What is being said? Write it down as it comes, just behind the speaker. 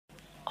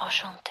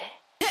Enchantée.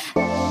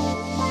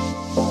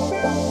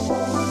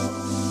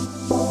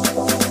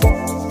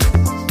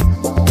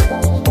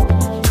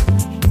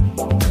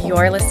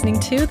 You're listening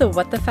to the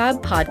What the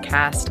Fab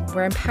podcast,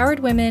 where empowered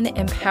women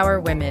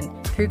empower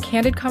women through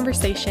candid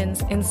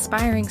conversations,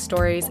 inspiring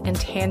stories, and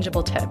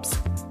tangible tips.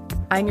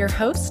 I'm your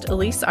host,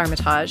 Elise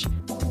Armitage.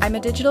 I'm a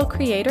digital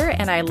creator,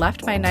 and I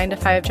left my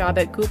 9-to-5 job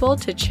at Google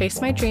to chase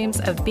my dreams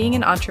of being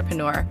an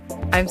entrepreneur.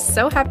 I'm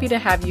so happy to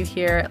have you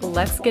here.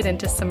 Let's get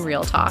into some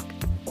real talk.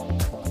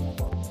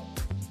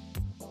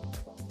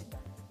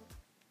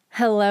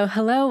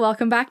 Hello.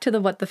 Welcome back to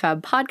the What the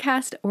Fab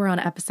podcast. We're on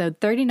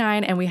episode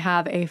 39 and we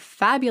have a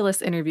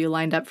fabulous interview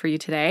lined up for you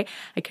today.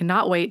 I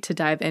cannot wait to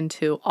dive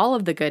into all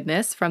of the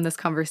goodness from this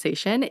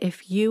conversation.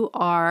 If you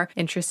are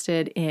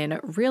interested in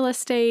real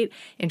estate,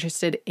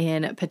 interested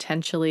in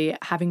potentially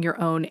having your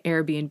own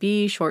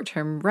Airbnb,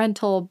 short-term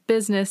rental,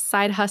 business,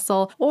 side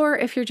hustle, or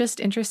if you're just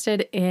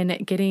interested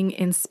in getting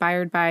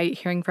inspired by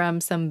hearing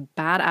from some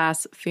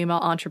badass female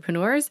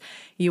entrepreneurs,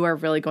 you are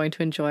really going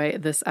to enjoy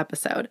this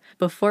episode.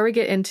 Before we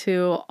get into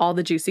all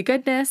the juicy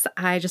goodness,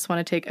 I just want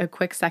to take a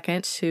quick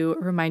second to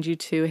remind you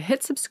to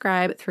hit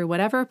subscribe through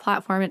whatever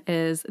platform it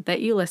is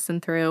that you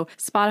listen through,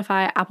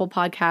 Spotify, Apple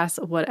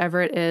Podcasts,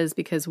 whatever it is,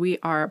 because we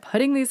are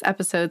putting these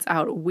episodes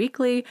out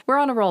weekly. We're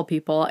on a roll,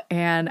 people,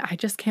 and I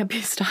just can't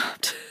be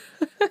stopped.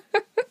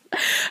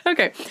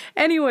 Okay.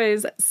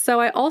 Anyways, so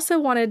I also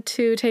wanted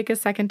to take a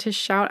second to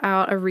shout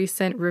out a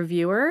recent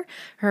reviewer.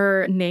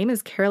 Her name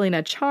is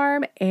Carolina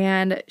Charm,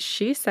 and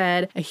she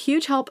said, "A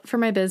huge help for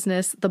my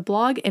business. The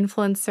blog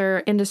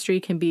influencer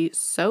industry can be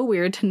so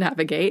weird to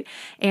navigate,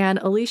 and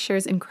Elise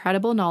shares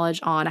incredible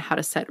knowledge on how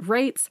to set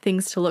rates,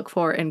 things to look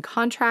for in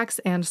contracts,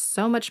 and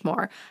so much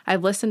more.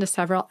 I've listened to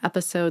several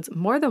episodes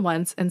more than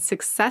once and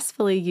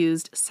successfully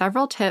used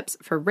several tips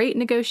for rate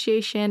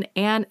negotiation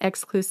and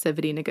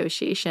exclusivity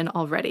negotiation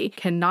already.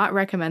 Cannot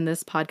recommend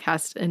this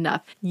podcast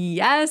enough."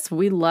 Yes,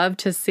 we love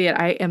to see it.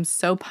 I am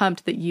so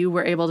pumped that you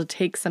were able to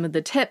take some of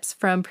the tips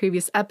from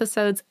previous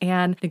episodes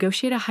and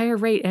negotiate a higher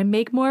rate and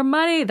make more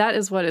money. That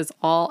is what it's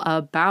all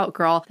about,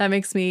 girl. That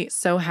makes me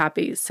so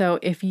happy. So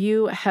if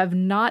you have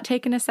not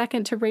taken a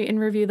second to rate and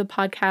review the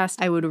podcast,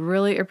 I would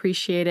really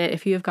appreciate it.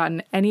 If you have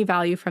gotten any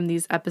value from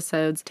these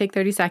episodes, take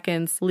 30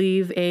 seconds,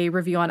 leave a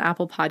review on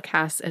Apple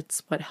Podcasts.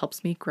 It's what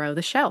helps me grow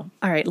the show.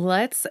 All right,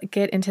 let's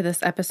get into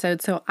this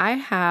episode. So I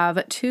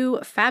have two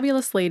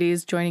fabulous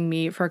ladies joining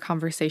me for a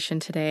conversation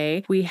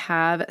today. We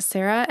have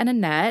Sarah and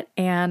Annette,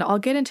 and I'll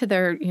get into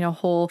their,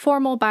 whole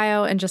formal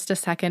bio in just a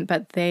second,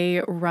 but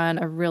they run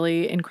a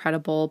really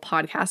incredible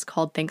podcast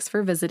called Thanks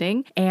for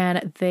Visiting,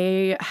 and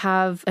they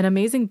have an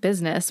amazing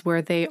business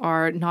where they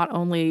are not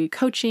only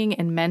coaching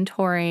and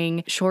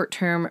mentoring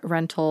short-term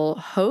rental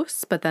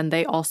hosts, but then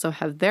they also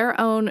have their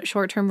own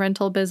short-term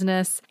rental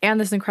business and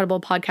this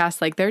incredible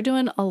podcast. Like, they're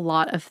doing a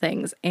lot of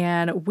things,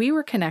 and we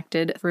were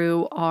connected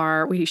through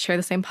we share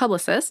the same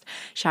publicist.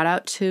 Shout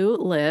out to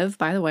Liv,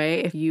 by the way.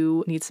 If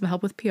you need some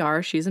help with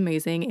PR, she's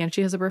amazing, and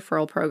she has a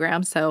referral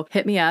program, so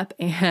hit me up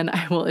and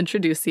I will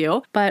introduce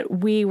you. But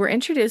we were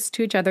introduced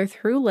to each other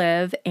through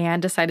Liv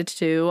and decided to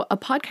do a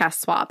podcast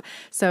swap.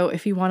 So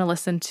if you want to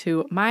listen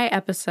to my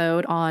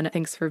episode on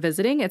Thanks for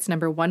Visiting, it's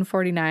number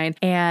 149,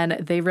 and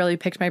they really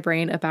picked my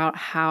brain about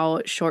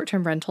how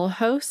short-term rental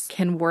hosts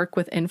can work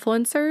with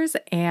influencers,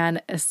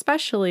 and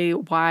especially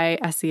why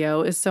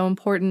SEO is so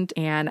important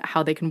and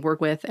how they can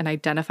work with and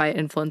identify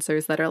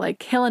influencers that are like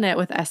killing it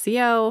with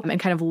SEO and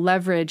kind of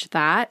leverage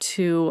that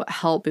to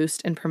help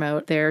boost and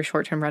promote their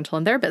short-term rental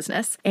in their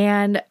business.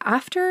 And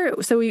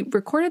so we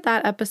recorded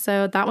that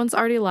episode, that one's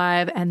already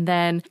live. And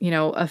then,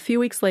 a few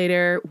weeks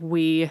later,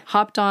 we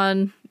hopped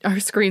on our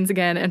screens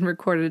again and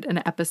recorded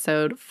an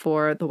episode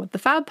for the What the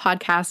Fab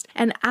podcast.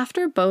 And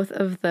after both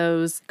of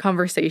those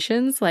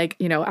conversations,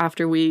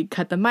 after we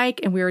cut the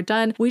mic and we were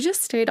done, we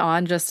just stayed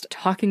on just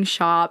talking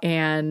shop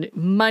and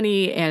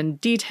money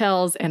and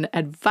details and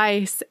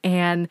advice.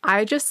 And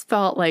I just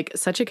felt like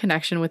such a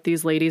connection with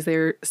these ladies.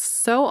 They're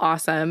so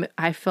awesome.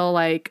 I feel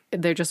like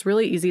they're just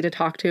really easy to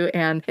talk to.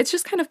 And it's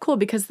just kind of cool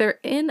because they're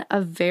in a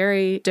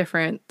very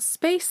different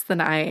space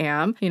than I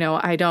am.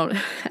 I don't,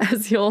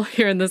 as you'll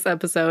hear in this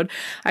episode,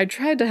 I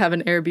tried to have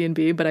an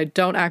Airbnb, but I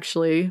don't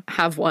actually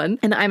have one.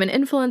 And I'm an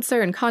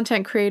influencer and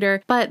content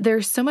creator, but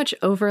there's so much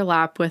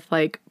overlap with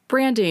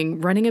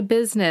branding, running a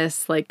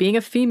business, being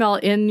a female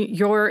in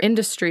your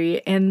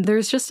industry. And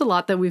there's just a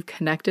lot that we've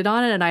connected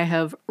on, and I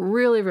have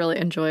really, really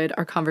enjoyed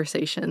our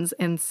conversations.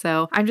 And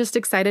so I'm just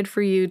excited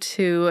for you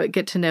to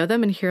get to know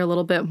them and hear a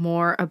little bit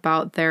more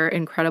about their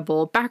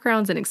incredible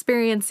backgrounds and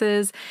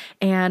experiences.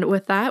 And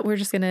with that, we're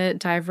just going to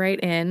dive right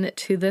in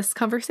to this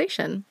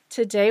conversation.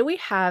 Today we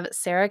have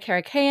Sarah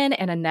Karakayan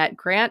and Annette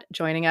Grant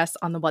joining us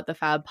on the What the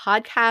Fab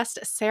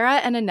podcast. Sarah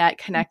and Annette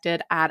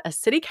connected at a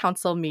city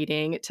council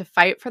meeting to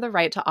fight for the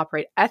right to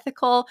operate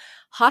ethical,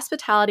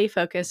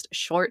 hospitality-focused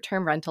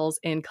short-term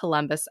rentals in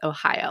Columbus,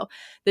 Ohio.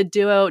 The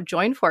duo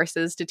joined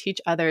forces to teach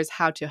others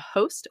how to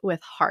host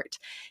with heart.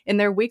 In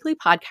their weekly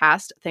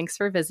podcast, Thanks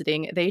for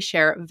Visiting, they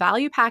share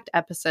value-packed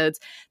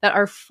episodes that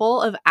are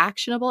full of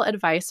actionable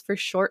advice for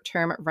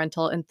short-term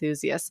rental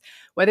enthusiasts,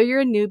 whether you're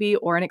a newbie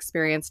or an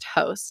experienced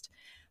host.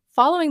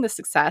 Following the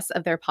success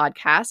of their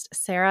podcast,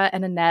 Sarah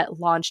and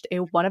Annette launched a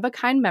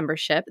one-of-a-kind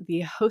membership,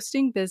 the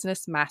Hosting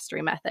Business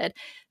Mastery Method.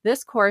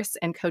 This course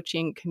and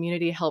coaching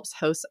community helps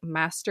hosts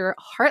master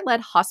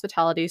heart-led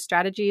hospitality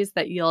strategies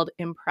that yield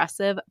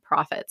impressive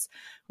profits.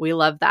 We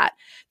love that.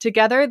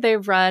 Together, they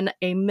run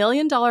a $1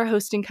 million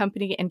hosting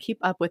company and keep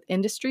up with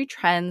industry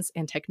trends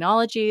and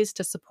technologies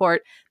to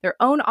support their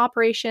own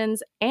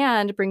operations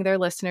and bring their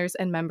listeners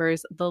and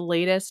members the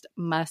latest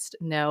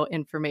must-know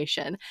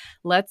information.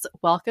 Let's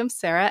welcome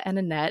Sarah and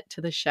Annette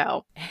to the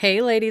show.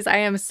 Hey, ladies, I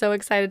am so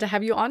excited to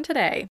have you on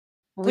today.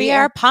 We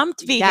are pumped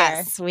to be here.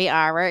 Yes, we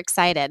are. We're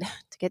excited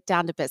to get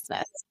down to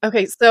business.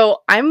 Okay, so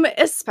I'm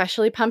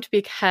especially pumped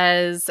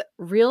because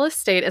real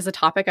estate is a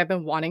topic I've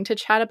been wanting to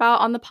chat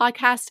about on the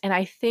podcast. And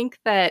I think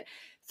that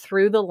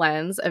through the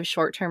lens of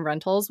short-term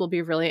rentals will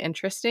be really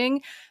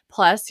interesting.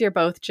 Plus, you're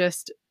both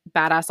just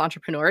badass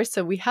entrepreneurs.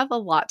 So we have a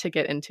lot to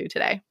get into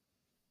today.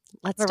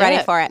 We're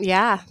ready for it.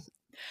 Yeah.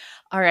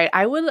 All right.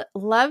 I would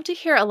love to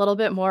hear a little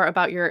bit more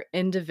about your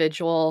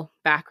individual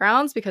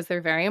backgrounds because they're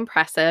very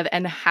impressive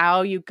and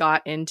how you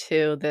got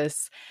into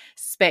this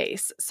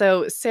space.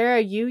 So,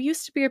 Sarah, you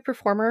used to be a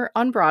performer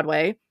on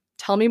Broadway.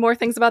 Tell me more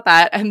things about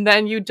that. And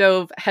then you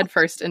dove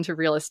headfirst into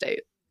real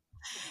estate.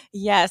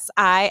 Yes,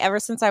 ever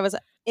since I was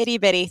itty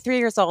bitty, 3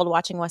 years old,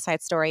 watching West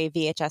Side Story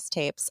VHS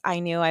tapes, I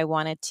knew I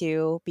wanted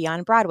to be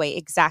on Broadway.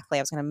 Exactly.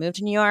 I was going to move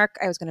to New York.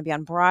 I was going to be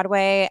on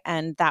Broadway,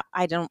 and that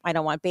I don't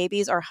want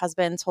babies or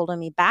husbands holding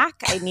me back.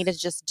 I needed to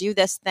just do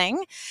this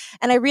thing,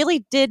 and I really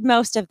did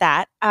most of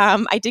that.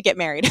 I did get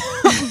married,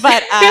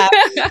 but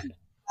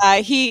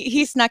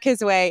he snuck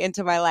his way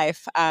into my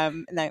life,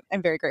 and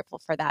I'm very grateful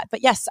for that.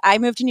 But yes, I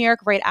moved to New York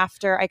right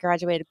after I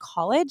graduated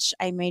college.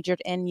 I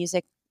majored in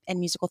music and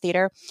musical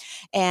theater,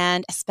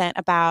 and spent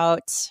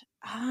about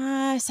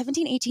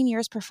 17, 18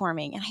 years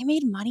performing, and I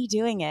made money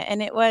doing it.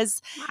 And it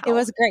was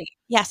great.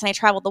 Yes. And I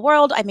traveled the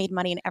world. I made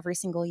money in every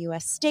single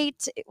US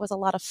state. It was a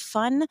lot of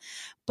fun,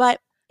 but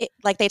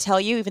like they tell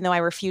you, even though I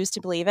refuse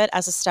to believe it,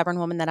 as a stubborn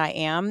woman that I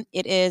am,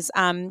 it is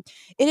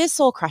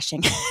soul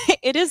crushing.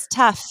 It is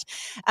tough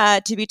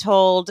to be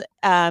told,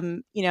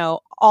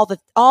 all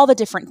the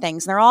different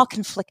things, and they're all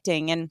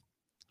conflicting. And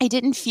I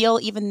didn't feel,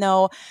 even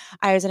though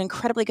I was an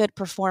incredibly good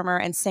performer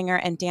and singer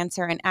and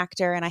dancer and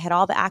actor, and I had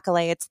all the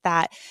accolades,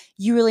 that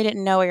you really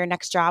didn't know where your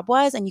next job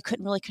was, and you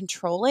couldn't really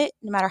control it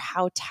no matter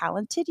how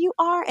talented you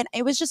are. And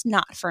it was just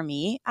not for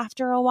me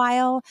after a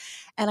while.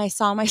 And I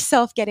saw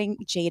myself getting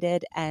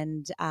jaded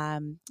and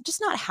just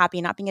not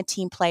happy, not being a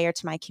team player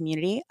to my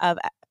community of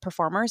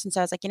performers. And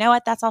so I was like, you know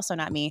what? That's also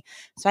not me.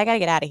 So I got to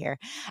get out of here.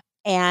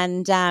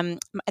 And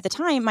at the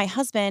time, my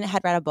husband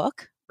had read a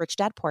book, Rich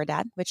Dad, Poor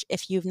Dad, which,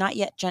 if you've not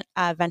yet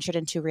ventured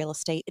into real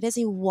estate, it is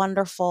a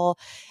wonderful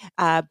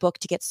book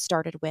to get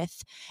started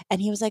with.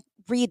 And he was like,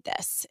 read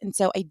this. And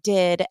so I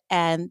did.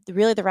 And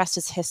really the rest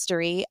is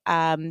history.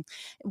 My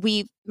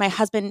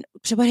husband,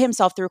 to put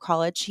himself through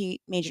college,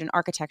 he majored in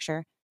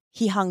architecture.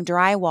 He hung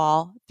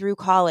drywall through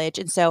college.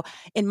 And so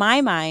in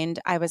my mind,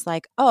 I was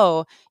like,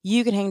 oh,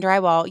 you could hang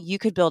drywall, you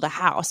could build a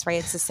house, right?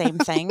 It's the same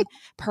thing.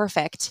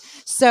 Perfect.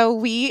 So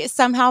we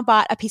somehow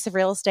bought a piece of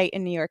real estate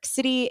in New York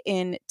City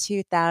in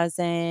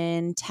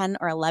 2010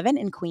 or 11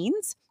 in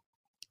Queens.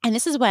 And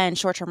this is when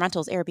short-term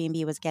rentals,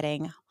 Airbnb, was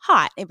getting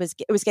hot. It was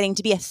getting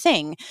to be a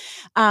thing.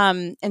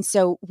 And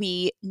so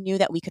we knew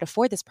that we could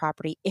afford this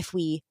property if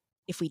we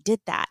did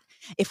that.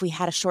 If we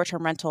had a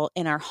short-term rental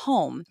in our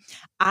home.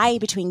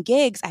 Between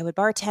gigs, I would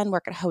bartend,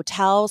 work at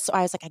hotels. So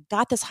I was like, I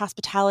got this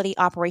hospitality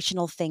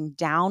operational thing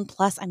down.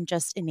 Plus, I'm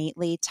just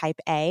innately type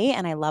A,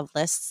 and I love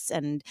lists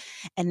and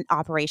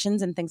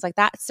operations and things like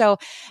that. So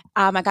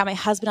I got my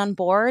husband on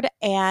board,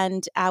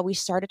 and we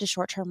started to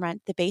short-term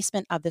rent the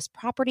basement of this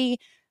property.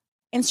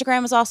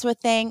 Instagram was also a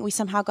thing. We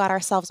somehow got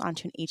ourselves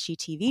onto an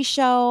HGTV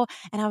show.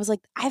 And I was like,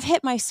 I've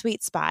hit my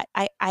sweet spot.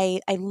 I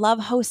love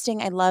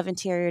hosting. I love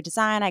interior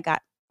design. I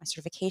got my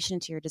certification in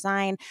interior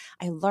design.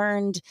 I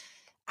learned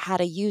how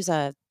to use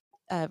a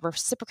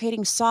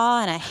reciprocating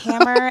saw and a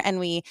hammer, and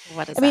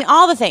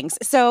all the things.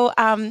 So,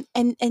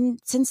 and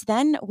since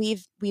then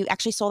we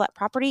actually sold that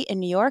property in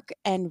New York,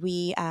 and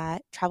we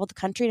traveled the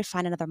country to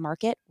find another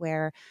market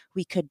where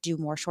we could do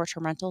more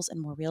short-term rentals and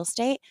more real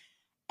estate.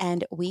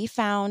 And we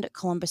found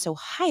Columbus,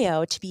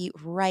 Ohio to be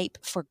ripe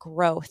for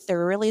growth.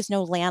 There really is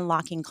no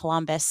landlocking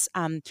Columbus.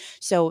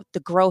 So the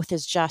growth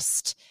is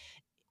just,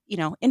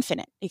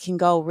 infinite. It can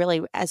go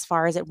really as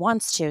far as it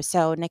wants to.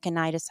 So Nick and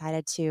I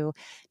decided to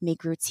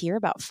make roots here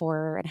about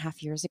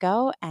 4.5 years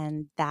ago.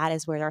 And that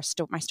is where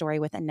my story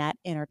with Annette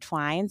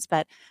intertwines.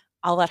 But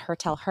I'll let her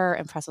tell her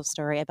impressive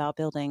story about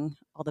building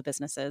all the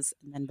businesses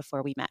and then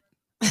before we met.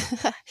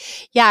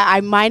 Yeah,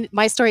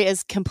 my story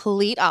is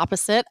complete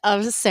opposite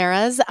of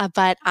Sarah's,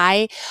 but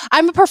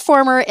I'm a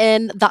performer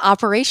in the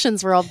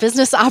operations world,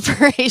 business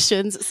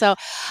operations. So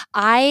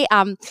I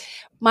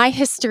my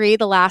history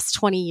the last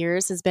 20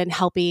 years has been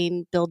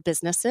helping build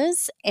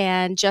businesses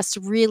and just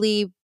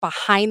really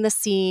behind the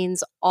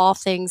scenes, all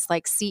things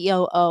like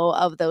COO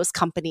of those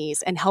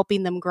companies and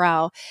helping them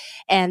grow.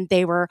 And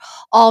they were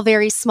all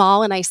very small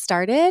when I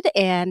started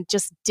and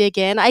just dig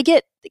in. I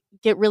get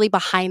really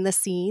behind the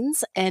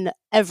scenes and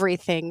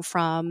everything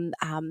from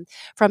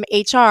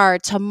HR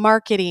to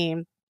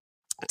marketing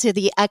to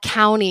the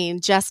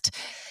accounting, just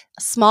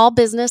small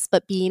business,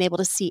 but being able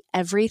to see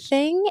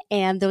everything.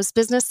 And those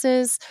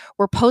businesses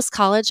were post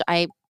college.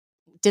 I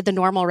did the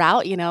normal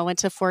route, went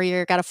to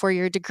got a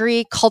 4-year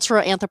degree,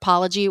 cultural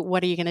anthropology.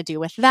 What are you going to do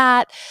with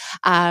that?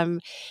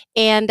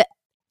 And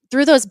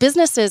through those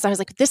businesses, I was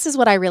like, this is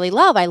what I really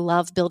love. I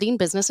love building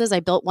businesses. I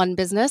built one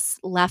business,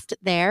 left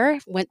there,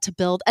 went to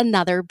build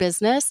another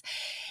business,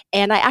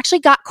 and I actually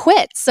got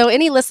quit. So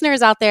any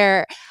listeners out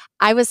there,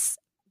 I was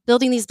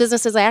building these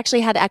businesses. I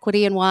actually had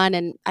equity in one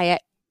and I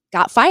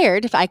got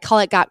fired. I call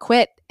it got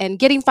quit. And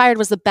getting fired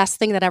was the best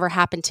thing that ever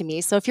happened to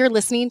me. So if you're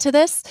listening to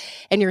this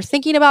and you're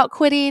thinking about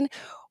quitting,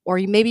 or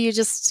maybe you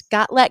just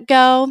got let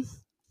go,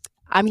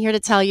 I'm here to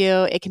tell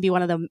you it can be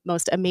one of the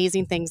most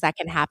amazing things that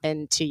can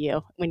happen to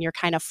you when you're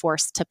kind of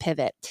forced to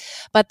pivot.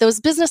 But those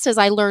businesses,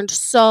 I learned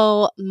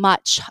so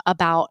much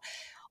about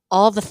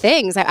all the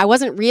things. I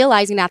wasn't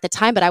realizing at the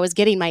time, but I was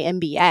getting my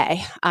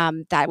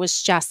MBA. That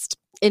was just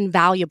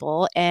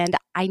invaluable. And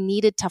I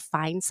needed to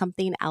find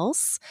something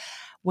else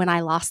when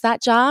I lost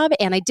that job.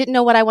 And I didn't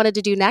know what I wanted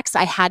to do next.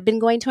 I had been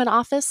going to an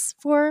office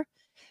for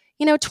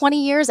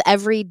 20 years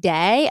every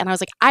day. And I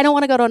was like, I don't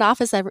want to go to an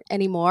office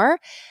anymore.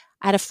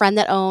 I had a friend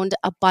that owned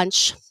a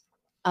bunch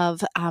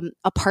of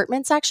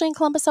apartments actually in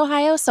Columbus,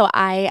 Ohio. So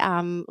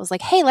I was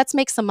like, hey, let's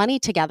make some money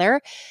together.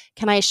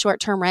 Can I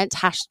short-term rent /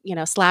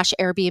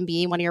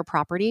 Airbnb one of your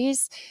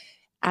properties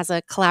as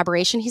a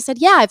collaboration? He said,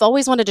 yeah, I've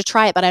always wanted to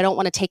try it, but I don't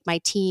want to take my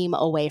team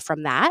away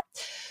from that.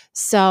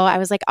 So I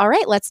was like, all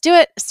right, let's do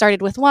it.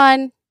 Started with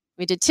 1,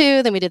 we did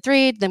 2, then we did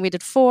 3, then we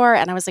did 4.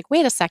 And I was like,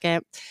 wait a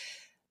second.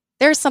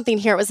 There's something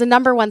here. It was the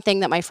number one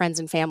thing that my friends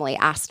and family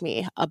asked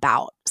me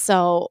about.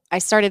 So I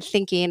started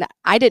thinking,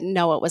 I didn't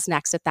know what was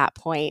next at that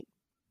point,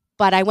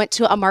 but I went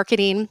to a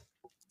marketing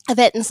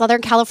event in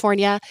Southern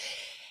California,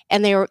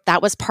 and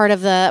that was part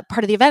of the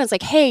event. It's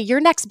like, hey, your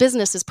next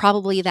business is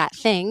probably that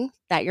thing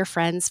that your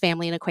friends,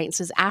 family, and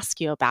acquaintances ask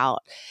you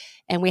about.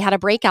 And we had a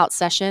breakout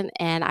session,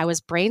 and I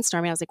was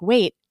brainstorming. I was like,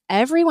 wait,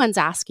 everyone's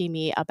asking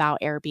me about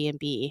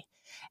Airbnb.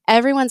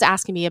 Everyone's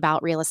asking me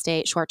about real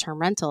estate, short-term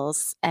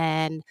rentals,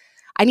 and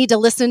I need to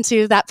listen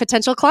to that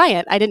potential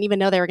client. I didn't even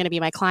know they were going to be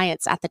my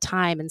clients at the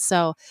time. And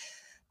so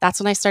that's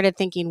when I started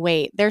thinking,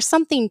 wait, there's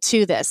something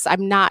to this.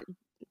 I'm not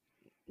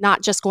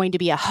just going to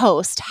be a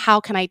host. How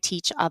can I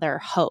teach other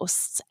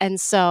hosts? And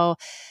so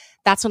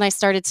that's when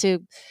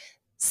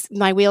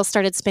my wheels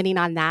started spinning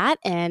on that.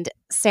 And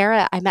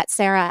I met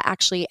Sarah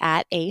actually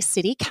at a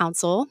city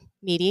council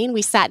meeting.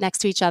 We sat next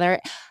to each other.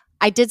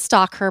 I did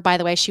stalk her, by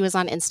the way. She was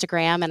on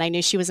Instagram, and I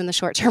knew she was in the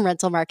short-term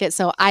rental market.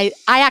 So I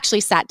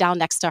actually sat down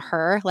next to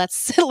her. Let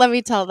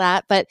me tell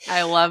that. But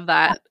I love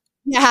that.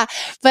 Yeah.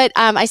 But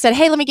I said,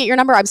 hey, let me get your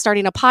number. I'm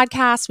starting a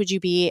podcast. Would you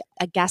be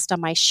a guest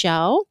on my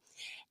show?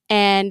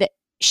 And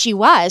she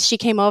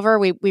came over,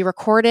 we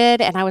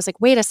recorded, and I was like,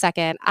 wait a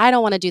second. I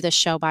don't want to do this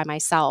show by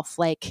myself.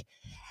 Like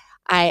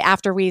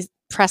after we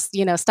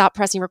stopped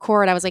pressing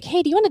record, I was like,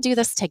 hey, do you want to do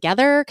this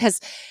together? Because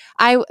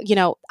I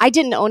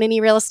didn't own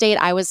any real estate.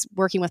 I was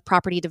working with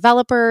property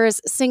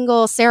developers,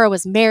 single. Sarah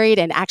was married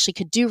and actually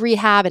could do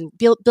rehab and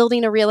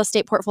building a real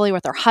estate portfolio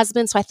with her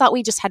husband. So I thought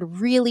we just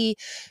had really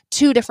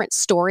 2 different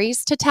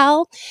stories to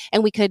tell,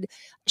 and we could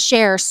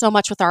share so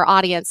much with our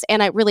audience.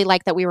 And I really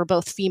liked that we were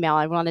both female.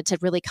 I wanted to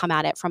really come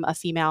at it from a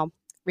female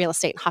real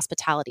estate and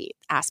hospitality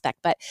aspect.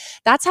 But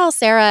that's how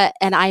Sarah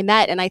and I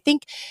met. And I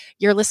think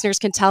your listeners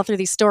can tell through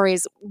these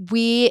stories,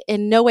 we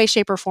in no way,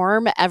 shape, or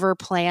form ever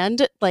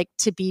planned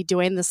to be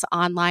doing this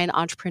online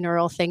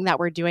entrepreneurial thing that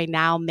we're doing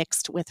now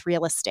mixed with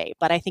real estate.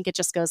 But I think it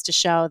just goes to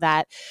show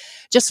that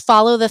just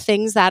follow the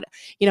things that,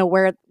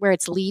 where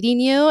it's leading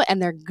you, and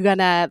they're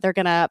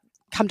gonna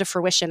come to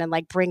fruition and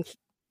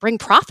bring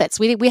profits.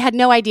 We had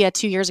no idea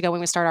 2 years ago when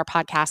we started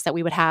our podcast that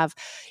we would have,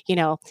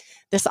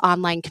 this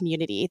online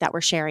community that we're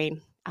sharing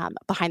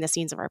behind the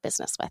scenes of our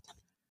business with.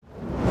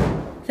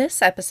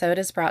 This episode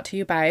is brought to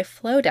you by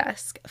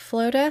Flowdesk.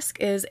 Flowdesk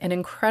is an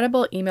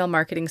incredible email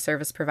marketing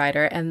service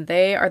provider, and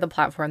they are the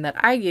platform that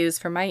I use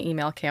for my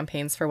email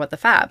campaigns for What the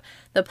Fab.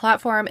 The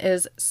platform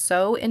is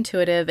so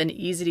intuitive and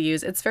easy to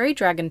use. It's very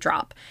drag and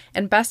drop.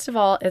 And best of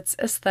all, it's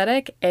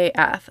aesthetic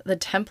AF. The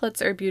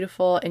templates are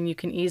beautiful, and you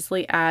can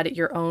easily add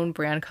your own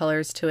brand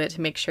colors to it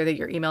to make sure that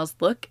your emails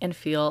look and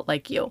feel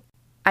like you.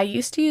 I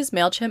used to use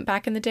MailChimp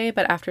back in the day,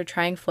 but after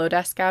trying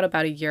Flowdesk out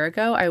about a year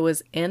ago, I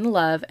was in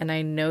love, and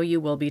I know you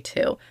will be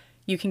too.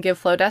 You can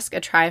give Flowdesk a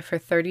try for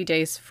 30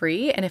 days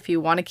free, and if you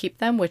want to keep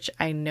them, which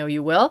I know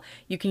you will,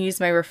 you can use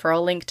my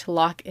referral link to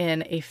lock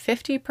in a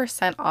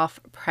 50% off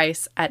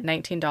price at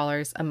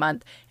 $19 a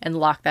month and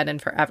lock that in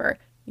forever.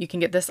 You can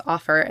get this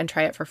offer and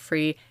try it for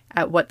free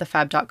at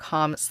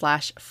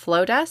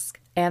whatthefab.com/flowdesk,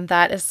 and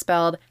that is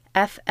spelled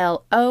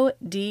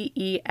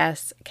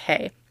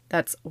FLODESK.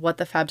 That's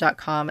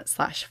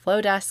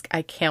whatthefab.com/flowdesk.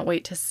 I can't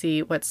wait to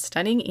see what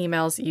stunning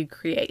emails you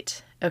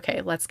create.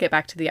 Okay, let's get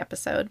back to the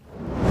episode.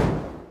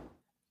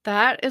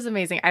 That is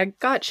amazing. I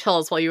got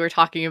chills while you were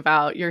talking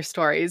about your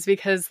stories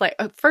because,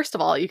 first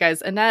of all, you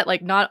guys, Annette,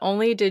 not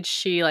only did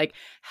she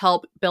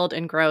help build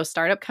and grow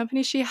startup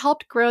companies, she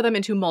helped grow them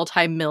into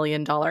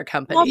multi-million-dollar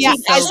companies. Yeah,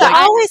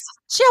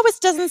 she always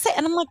doesn't say,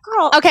 and I'm like,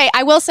 girl. Okay,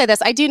 I will say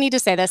this. I do need to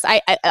say this.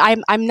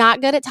 I'm not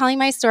good at telling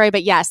my story,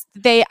 but yes,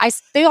 they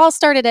all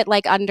started at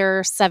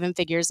under 7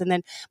 figures, and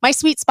then my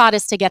sweet spot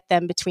is to get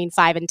them between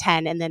 5 and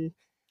 10, and then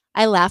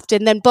I left,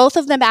 and then both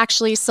of them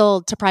actually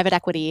sold to private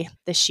equity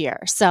this year.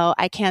 So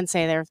I can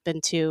say there have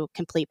been 2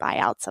 complete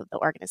buyouts of the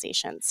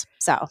organizations.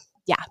 So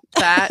yeah,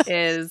 that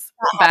is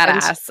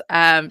badass.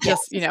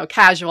 Just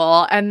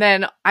casual. And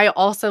then I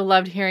also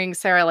loved hearing,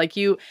 Sarah,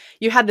 you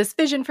had this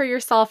vision for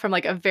yourself from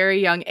a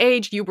very young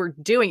age. You were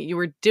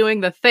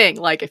doing the thing.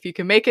 If you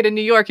can make it in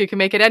New York, you can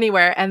make it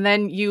anywhere. And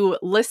then you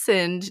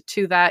listened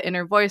to that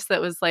inner voice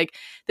that was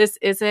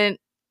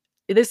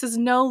this is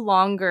no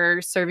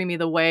longer serving me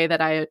the way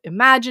that I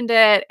imagined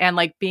it. And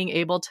being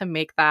able to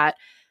make that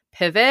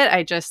pivot,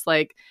 I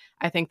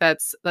think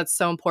that's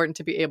so important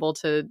to be able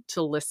to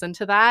listen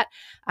to that.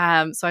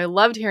 So I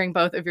loved hearing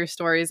both of your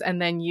stories. And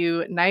then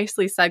you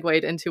nicely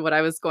segued into what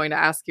I was going to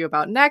ask you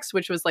about next,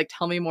 which was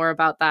tell me more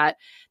about that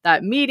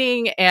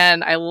meeting.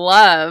 And I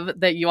love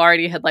that you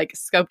already had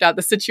scoped out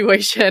the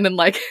situation and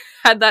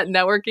had that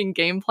networking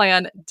game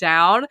plan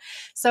down.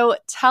 So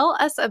tell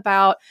us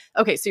about,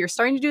 okay, so you're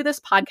starting to do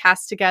this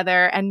podcast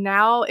together, and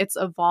now it's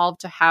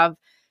evolved to have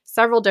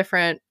several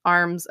different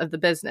arms of the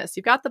business.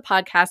 You've got the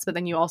podcast, but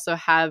then you also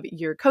have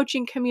your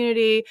coaching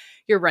community.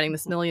 You're running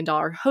this $1 million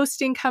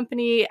hosting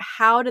company.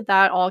 How did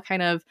that all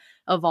kind of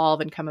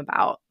evolve and come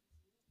about?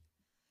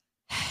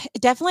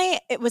 Definitely,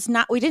 it was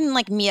not, we didn't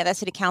meet at that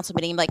city council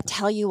meeting,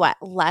 tell you what,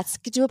 let's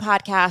do a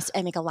podcast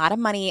and make a lot of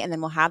money and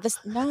then we'll have this.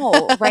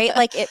 No, right?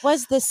 It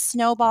was this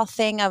snowball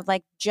thing of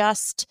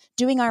just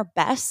doing our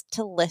best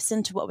to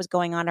listen to what was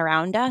going on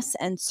around us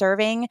and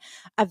serving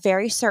a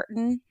very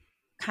certain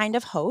kind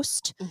of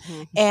host,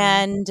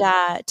 and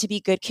to be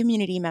good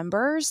community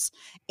members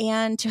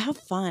and to have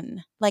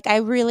fun. I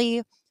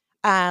really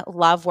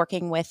love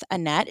working with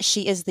Annette.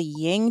 She is the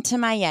yin to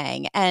my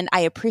yang, and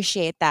I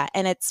appreciate that.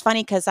 And it's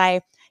funny because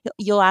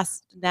you'll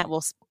ask Annette,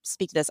 will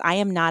speak to this. I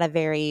am not a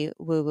very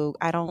woo-woo.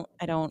 I don't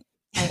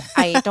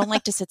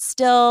like to sit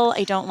still.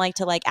 I don't like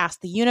to ask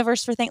the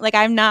universe for things.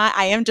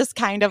 I am just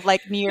kind of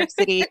New York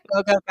City,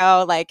 go, go,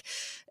 go.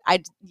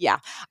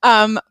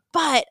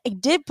 But I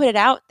did put it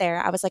out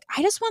there. I was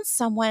I just want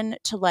someone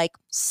to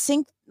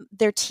sink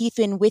their teeth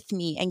in with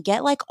me and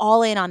get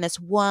all in on this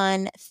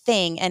one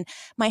thing. And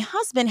my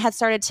husband had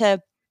started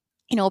to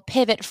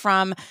pivot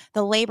from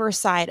the labor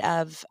side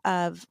of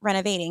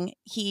renovating.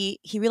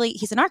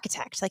 He's an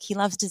architect. He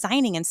loves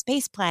designing and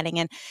space planning.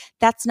 And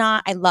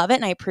I love it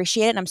and I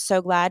appreciate it. And I'm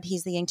so glad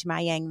he's the yin to my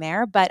yang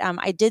there. But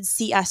I did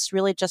see us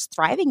really just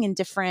thriving in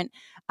different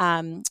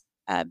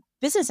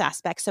business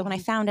aspects. So when I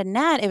found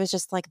Annette, it was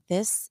just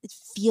this, it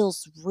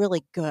feels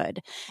really good.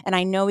 And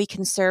I know we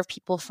can serve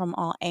people from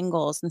all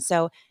angles. And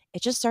so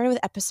it just started with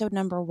episode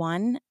number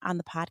 1 on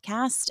the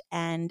podcast.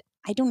 And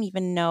I don't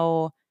even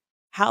know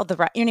how the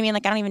rest, you know what I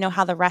mean? I don't even know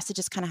how the rest, it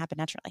just kind of happened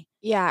naturally.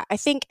 Yeah, I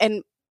think,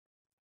 and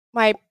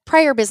my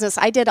prior business,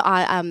 I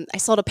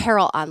sold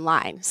apparel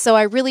online. So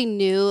I really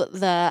knew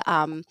the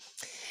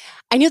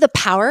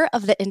power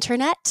of the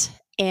internet,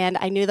 and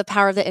I knew the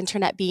power of the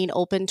internet being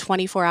open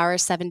 24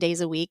 hours, 7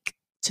 days a week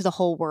to the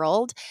whole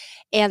world.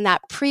 And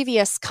that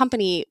previous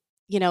company,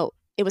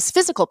 it was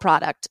physical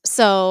product.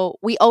 So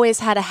we always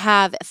had to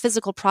have a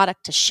physical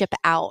product to ship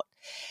out.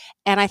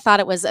 And I thought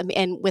it was, and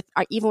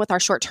even with our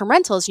short-term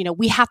rentals,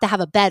 we have to have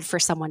a bed for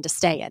someone to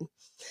stay in.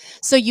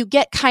 So you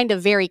get kind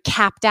of very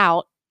capped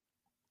out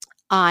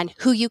on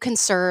who you can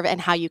serve and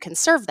how you can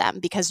serve them,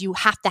 because you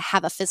have to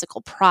have a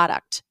physical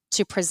product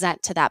to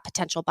present to that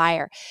potential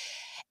buyer.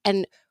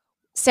 And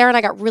Sarah and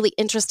I got really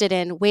interested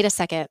in, wait a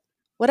second,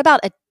 what about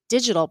a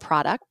digital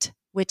product,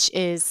 which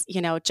is,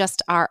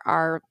 just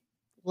our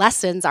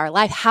lessons, our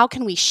life? How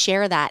can we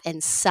share that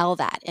and sell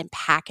that and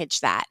package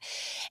that?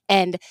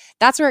 And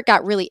that's where it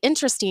got really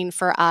interesting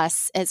for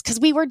us, is because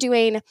we were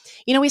doing,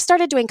 we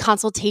started doing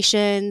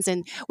consultations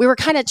and we were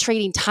kind of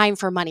trading time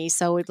for money.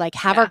 So we'd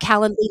have our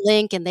Calendly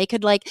link, and they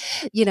could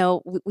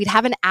we'd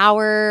have an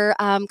hour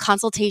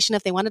consultation.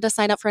 If they wanted to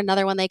sign up for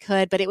another one, they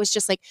could, but it was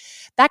just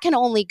that can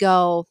only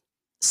go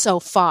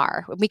so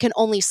far. We can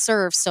only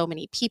serve so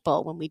many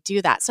people when we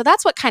do that. So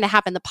that's what kind of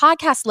happened. The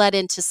podcast led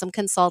into some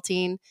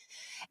consulting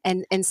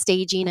and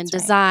staging and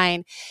design.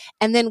 Right.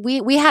 And then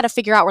we had to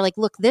figure out, we're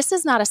look, this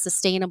is not a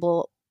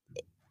sustainable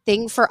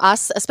thing for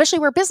us, especially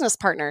we're business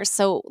partners.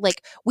 So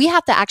like we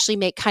have to actually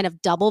make kind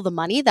of double the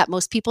money that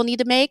most people need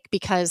to make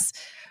because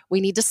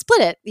we need to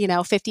split it,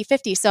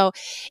 50-50. So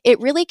it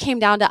really came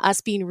down to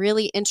us being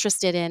really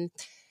interested in,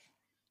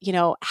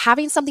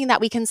 having something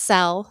that we can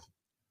sell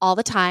all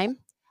the time,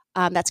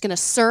 that's going to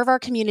serve our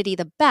community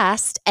the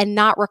best and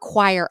not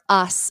require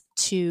us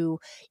to,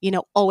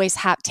 always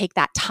take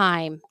that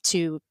time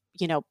to,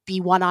 be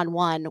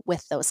one-on-one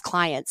with those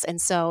clients. And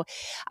so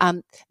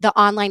the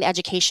online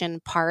education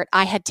part,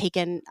 I had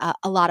taken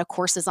a lot of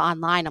courses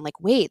online. I'm like,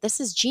 wait, this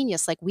is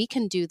genius. Like we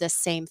can do this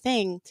same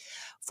thing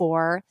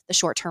for the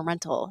short-term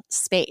rental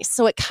space.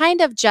 So it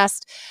kind of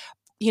just,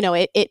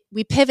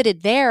 we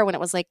pivoted there when it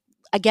was like,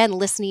 again,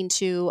 listening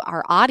to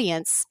our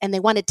audience, and they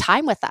wanted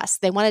time with us.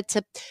 They wanted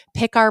to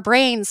pick our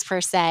brains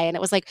per se. And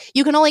it was like,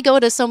 you can only go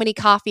to so many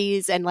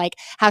coffees and like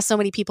have so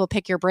many people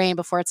pick your brain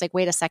before it's like,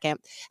 wait a second,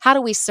 how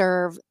do we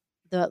serve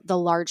the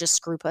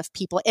largest group of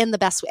people in the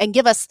best way and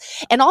give us,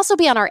 and also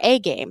be on our A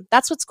game.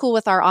 That's what's cool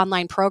with our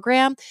online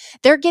program.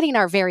 They're getting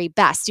our very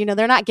best.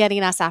 They're not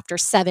getting us after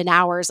 7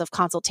 hours of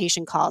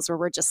consultation calls where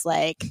we're just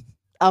like,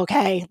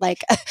 okay,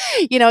 like,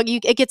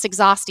 it gets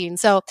exhausting.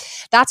 So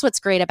that's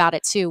what's great about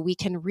it too. We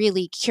can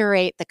really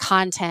curate the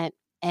content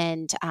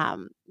and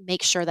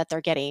make sure that they're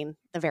getting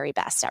the very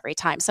best every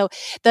time. So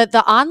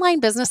the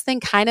online business thing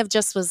kind of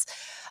just was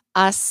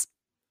us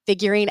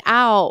figuring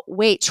out,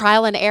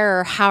 trial and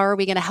error, how are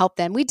we going to help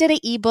them? We did an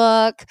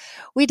ebook,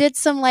 we did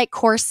some like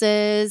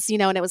courses,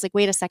 and it was like,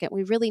 wait a second,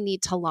 we really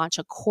need to launch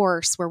a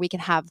course where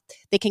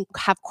they can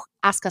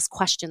ask us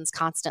questions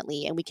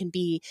constantly and we can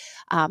be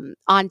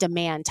on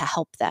demand to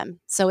help them.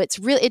 So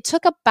it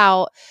took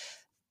about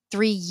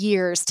 3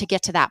 years to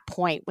get to that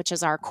point, which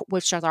is our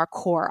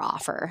core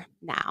offer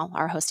now,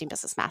 our hosting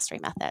business mastery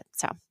method.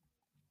 So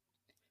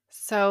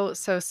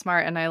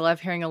smart. And I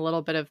love hearing a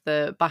little bit of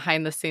the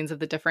behind the scenes of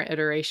the different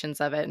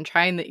iterations of it and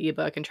trying the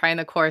ebook and trying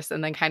the course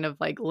and then kind of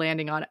like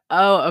landing on,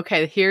 oh,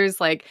 okay, here's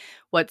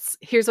what's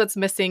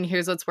missing.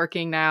 Here's what's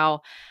working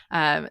now.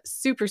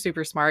 Super,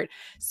 super smart.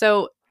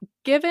 So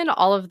given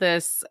all of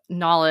this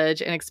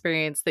knowledge and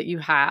experience that you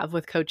have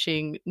with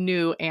coaching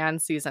new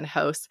and seasoned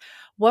hosts,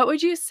 what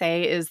would you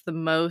say is the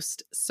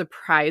most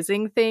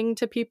surprising thing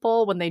to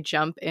people when they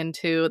jump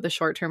into the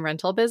short-term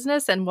rental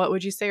business? And what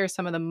would you say are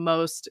some of the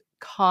most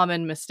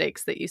common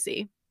mistakes that you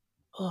see?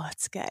 Oh,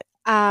 it's good.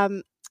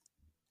 I'm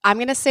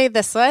going to say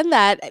this one,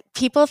 that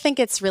people think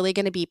it's really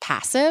going to be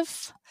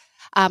passive.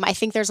 I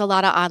think there's a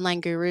lot of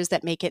online gurus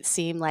that make it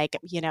seem like,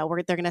 they're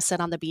going to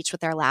sit on the beach with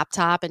their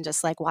laptop and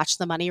just like watch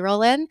the money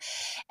roll in.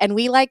 And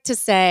we like to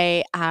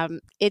say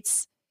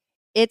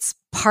it's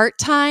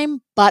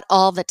part-time, but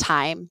all the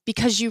time,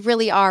 because you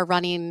really are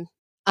running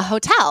a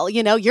hotel.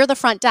 You're the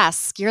front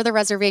desk, you're the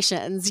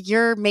reservations,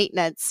 you're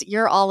maintenance,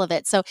 you're all of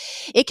it. So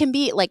it can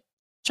be like,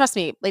 trust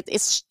me, like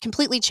it's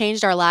completely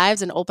changed our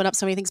lives and opened up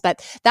so many things.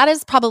 But that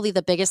is probably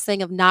the biggest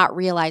thing of not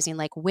realizing,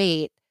 like,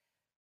 wait,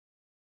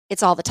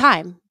 it's all the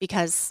time,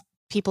 because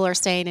people are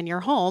staying in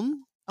your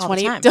home All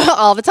the time.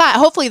 all the time.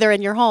 Hopefully they're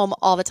in your home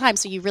all the time.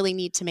 So you really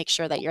need to make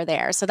sure that you're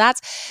there. So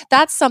that's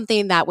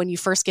something that when you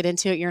first get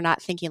into it, you're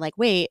not thinking like,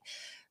 wait,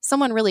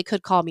 someone really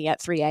could call me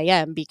at 3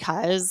 a.m.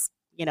 because,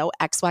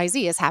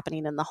 XYZ is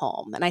happening in the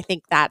home. And I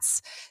think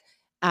that's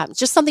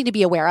just something to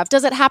be aware of.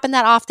 Does it happen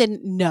that often?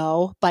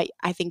 No, but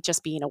I think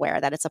just being aware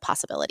that it's a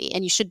possibility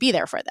and you should be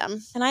there for them.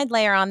 And I'd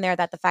layer on there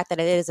that the fact that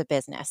it is a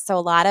business. So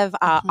a lot of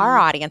our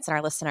audience and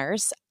our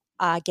listeners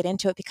get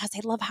into it because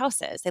they love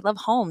houses, they love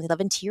homes, they love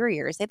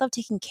interiors, they love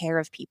taking care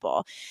of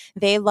people,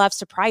 they love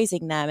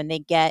surprising them, and they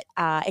get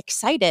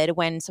excited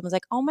when someone's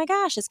like, oh my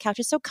gosh, this couch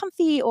is so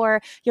comfy, or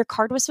your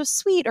card was so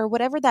sweet, or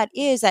whatever that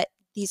is that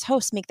these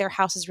hosts make their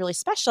houses really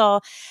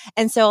special.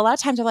 And so a lot of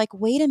times they're like,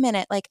 wait a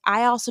minute, like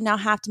I also now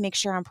have to make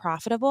sure I'm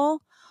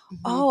profitable.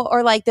 Oh,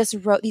 or like these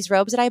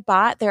robes that I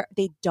bought,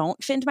 they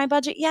don't fit into my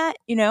budget yet,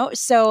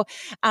 So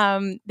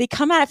they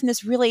come at it from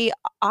this really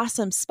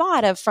awesome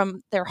spot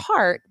from their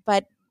heart,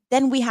 but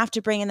then we have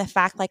to bring in the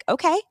fact like,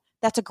 okay,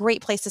 that's a great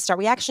place to start.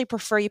 We actually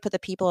prefer you put the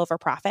people over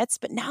profits,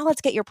 but now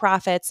let's get your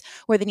profits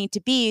where they need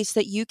to be so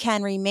that you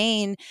can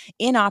remain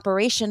in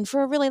operation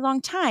for a really long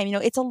time.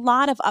 It's a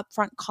lot of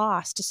upfront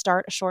cost to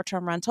start a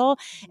short-term rental,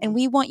 and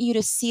we want you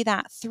to see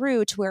that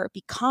through to where it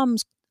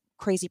becomes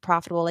crazy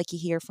profitable, like you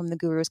hear from the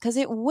gurus, because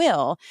it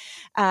will.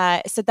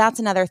 So that's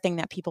another thing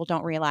that people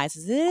don't realize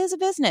is it is a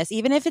business.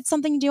 Even if it's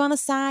something you do on the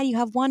side, you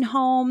have one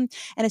home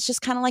and it's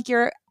just kind of like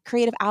your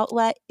creative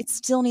outlet, it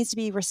still needs to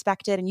be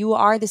respected, and you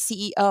are the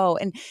CEO.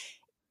 And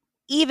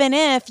even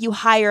if you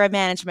hire a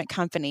management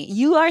company,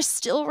 you are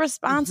still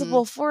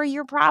responsible for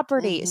your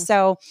property.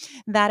 So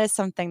that is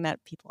something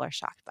that people are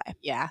shocked by.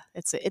 Yeah,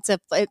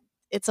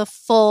 it's a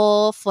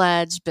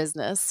full-fledged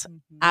business.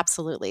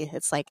 Absolutely.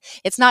 It's like,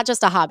 it's not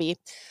just a hobby.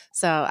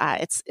 So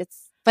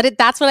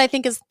that's what I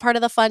think is part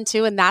of the fun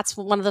too. And that's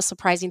one of the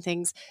surprising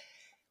things.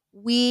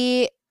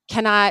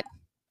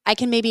 I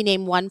can maybe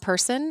name one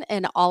person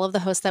in all of the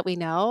hosts that we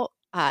know.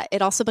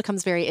 It also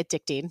becomes very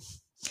addicting.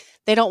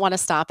 they don't want to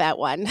stop at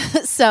one.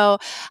 So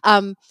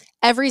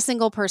every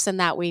single person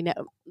that we know,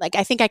 like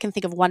I think I can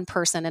think of one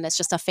person and it's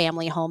just a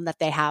family home that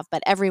they have,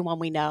 but everyone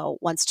we know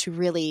wants to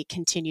really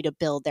continue to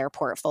build their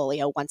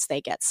portfolio once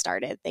they get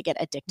started. They get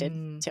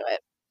addicted to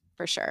it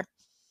for sure.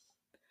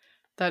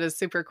 That is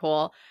super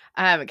cool.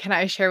 Can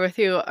I share with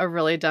you a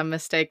really dumb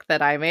mistake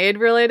that I made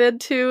related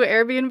to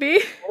Airbnb?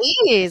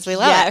 Please, we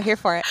love it. I'm here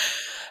for it.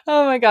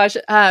 Oh my gosh.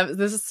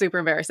 This is super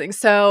embarrassing.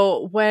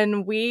 So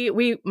when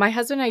my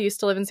husband and I used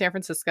to live in San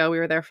Francisco, we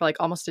were there for like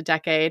almost a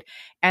decade.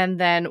 And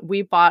then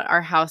we bought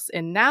our house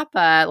in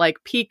Napa,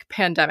 like peak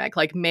pandemic,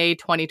 like May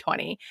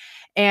 2020.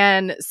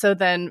 And so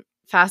then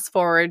fast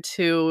forward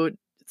to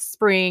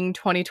spring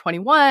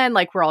 2021,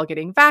 like we're all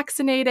getting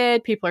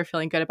vaccinated. People are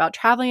feeling good about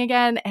traveling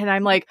again. And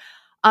I'm like,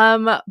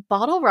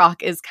 Bottle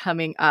Rock is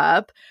coming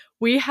up.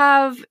 We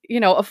have, a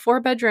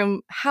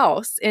 4-bedroom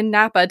house in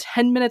Napa,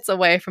 10 minutes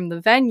away from the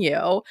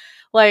venue.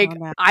 Like,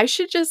 I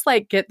should just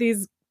like get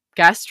these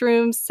guest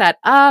rooms set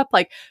up,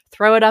 like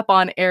throw it up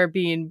on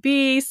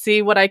Airbnb,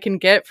 see what I can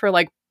get for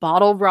like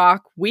Bottle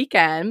Rock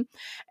weekend.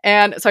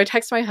 And so I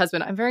text my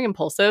husband, I'm very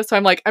impulsive. So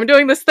I'm like, I'm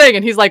doing this thing.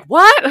 And he's like,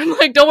 what? I'm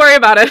like, don't worry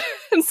about it.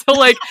 And so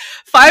like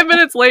 5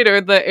 minutes later,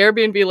 the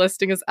Airbnb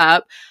listing is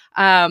up.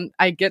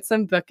 I get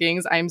some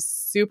bookings. I'm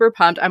super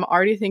pumped. I'm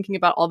already thinking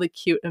about all the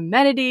cute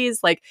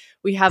amenities. Like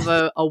we have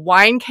a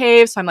wine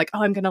cave. So I'm like,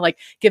 oh, I'm going to like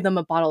give them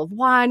a bottle of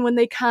wine when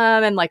they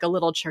come and like a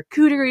little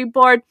charcuterie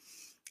board.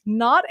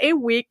 Not a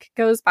week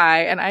goes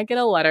by and I get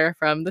a letter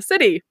from the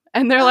city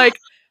and they're like,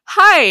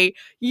 hi,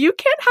 you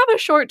can't have a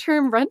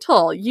short-term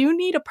rental. You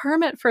need a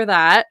permit for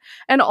that.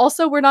 And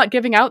also we're not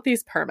giving out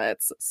these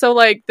permits. So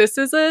like this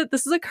is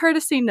a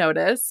courtesy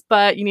notice,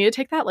 but you need to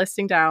take that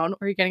listing down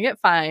or you're going to get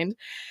fined.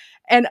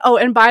 And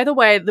and by the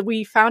way,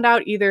 we found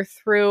out either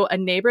through a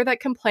neighbor that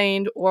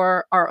complained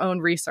or our own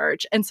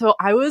research. And so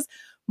I was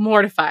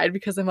mortified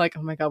because I'm like,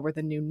 oh my God, we're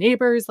the new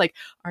neighbors. Like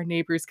our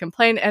neighbors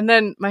complain. And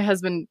then my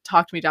husband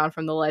talked me down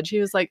from the ledge. He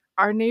was like,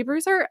 our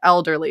neighbors are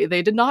elderly.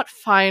 They did not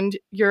find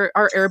our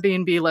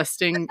Airbnb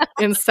listing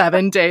in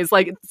 7 days.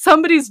 Like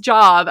somebody's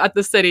job at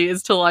the city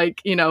is to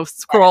like,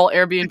 scroll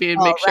Airbnb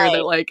and make sure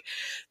that like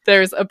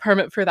there's a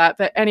permit for that.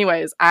 But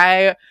anyways,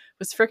 I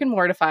was freaking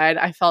mortified.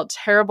 I felt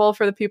terrible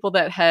for the people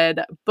that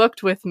had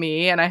booked with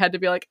me. And I had to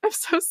be like, I'm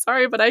so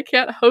sorry, but I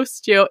can't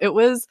host you. It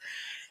was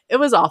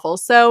awful.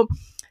 So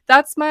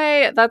that's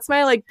my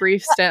like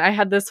brief stint. I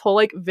had this whole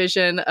like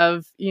vision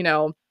of,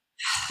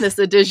 this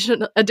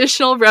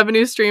additional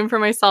revenue stream for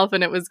myself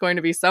and it was going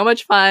to be so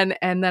much fun.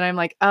 And then I'm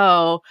like,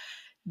 oh,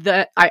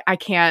 I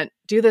can't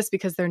do this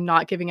because they're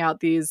not giving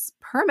out these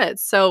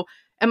permits. So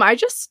am I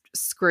just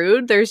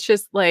screwed? There's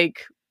just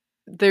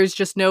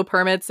no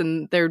permits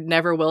and there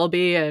never will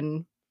be.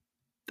 And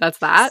that's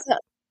that.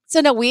 So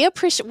no, we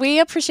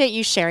appreciate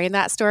you sharing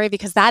that story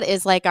because that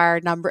is like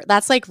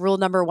that's like rule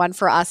number one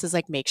for us is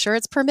like, make sure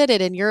it's permitted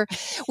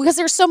because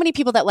there's so many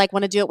people that like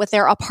want to do it with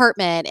their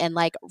apartment and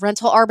like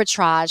rental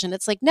arbitrage. And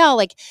it's like, no,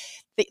 like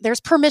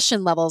there's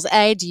permission levels.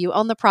 A, do you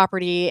own the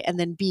property? And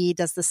then B,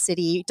 does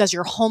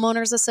your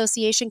homeowners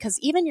association, because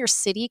even your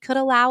city could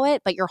allow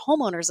it, but your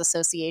homeowners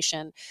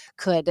association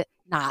could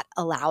not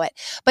allow it.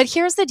 But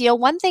here's the deal.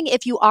 One thing,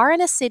 if you are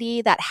in a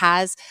city that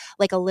has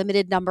like a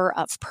limited number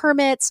of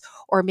permits,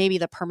 or maybe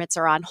the permits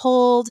are on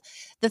hold,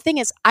 the thing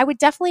is, I would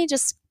definitely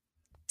just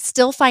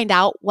still find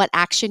out what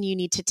action you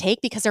need to take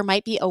because there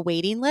might be a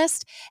waiting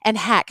list. And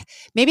heck,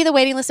 maybe the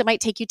waiting list, it might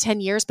take you 10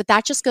 years, but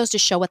that just goes to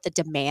show what the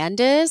demand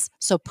is.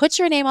 So put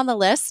your name on the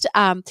list.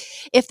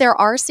 If there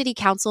are city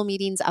council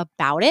meetings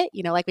about it,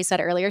 like we said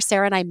earlier,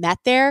 Sarah and I met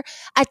there,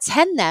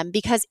 attend them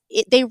because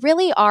they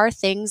really are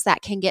things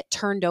that can get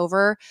turned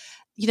over.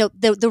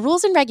 The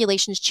rules and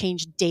regulations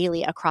change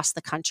daily across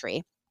the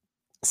country.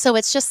 So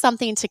it's just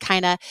something to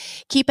kind of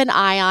keep an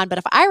eye on. But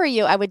if I were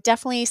you, I would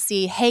definitely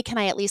see, hey, can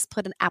I at least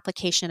put an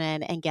application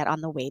in and get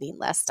on the waiting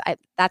list?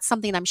 That's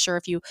something I'm sure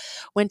if you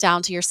went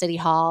down to your city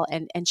hall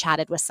and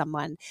chatted with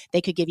someone,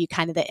 they could give you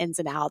kind of the ins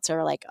and outs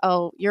or like,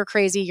 oh, you're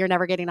crazy, you're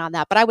never getting on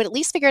that. But I would at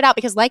least figure it out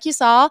because like you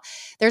saw,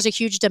 there's a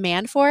huge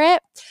demand for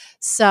it.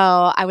 So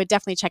I would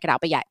definitely check it out.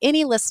 But yeah,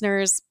 any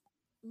listeners,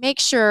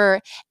 make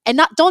sure and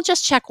don't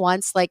just check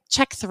once, like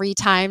check 3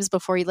 times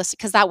before you listen,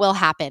 because that will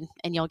happen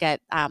and you'll get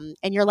and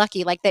you're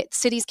lucky, like that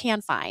cities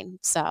can fine.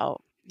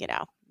 So,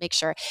 make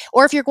sure.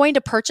 Or if you're going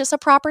to purchase a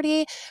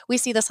property, we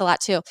see this a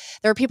lot too.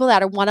 There are people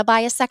that want to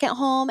buy a second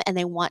home and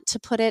they want to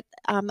put it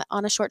on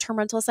a short-term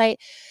rental site.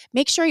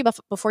 Make sure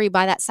before you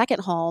buy that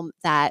second home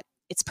that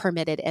it's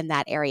permitted in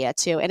that area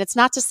too. And it's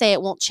not to say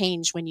it won't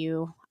change when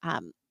you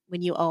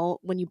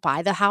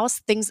buy the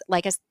house. Things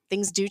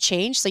do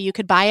change. So you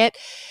could buy it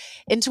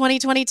in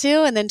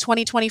 2022 and then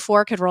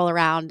 2024 could roll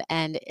around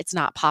and it's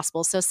not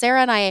possible. So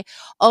Sarah and I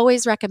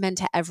always recommend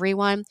to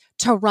everyone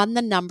to run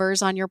the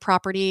numbers on your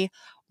property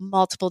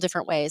multiple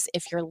different ways.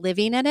 If you're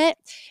living in it,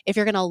 if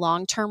you're going to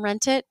long-term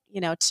rent it,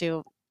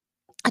 to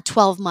a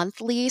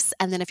 12-month lease,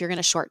 and then if you're going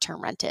to short-term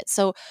rent it.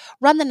 So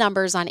run the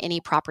numbers on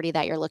any property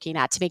that you're looking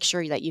at to make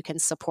sure that you can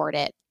support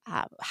it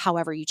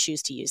however you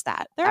choose to use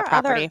that There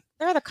property.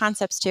 are other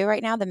concepts too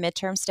right now. The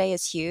midterm stay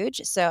is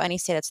huge. So any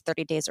stay that's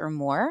 30 days or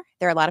more,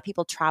 there are a lot of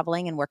people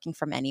traveling and working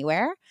from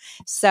anywhere.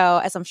 So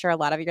as I'm sure a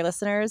lot of your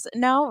listeners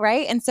know,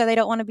 right? And so they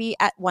don't want to be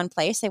at one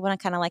place. They want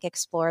to kind of like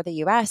explore the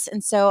US.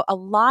 And so a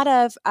lot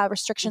of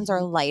restrictions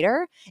are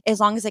lighter as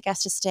long as the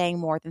guest is staying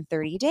more than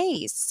 30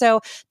 days.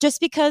 So just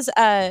because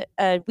a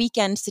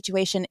weekend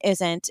situation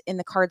isn't in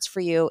the cards for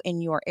you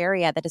in your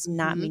area, that does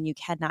not mean you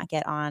cannot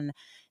get on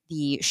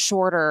the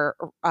shorter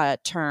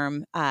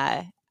term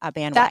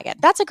bandwagon.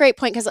 That's a great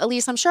point because,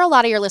 Elise, I'm sure a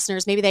lot of your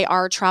listeners, maybe they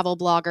are travel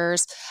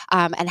bloggers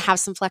and have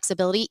some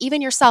flexibility.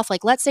 Even yourself,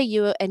 like let's say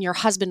you and your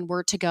husband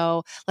were to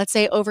go, let's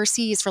say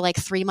overseas for like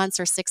 3 months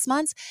or 6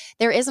 months,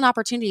 there is an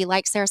opportunity,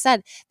 like Sarah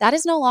said, that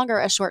is no longer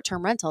a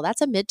short-term rental.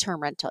 That's a midterm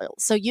rental.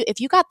 So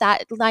if you got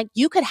that, like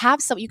you could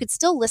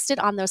still list it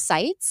on those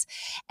sites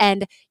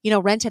and,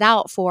 rent it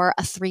out for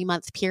a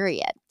 3-month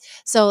period.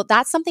 So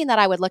that's something that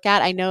I would look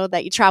at. I know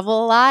that you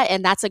travel a lot,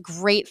 and that's a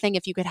great thing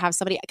if you could have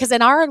somebody, because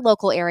in our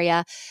local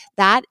area,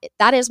 that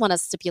is one of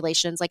the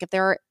stipulations. Like if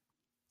there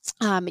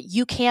are,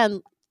 you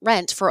can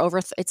rent for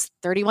it's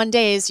 31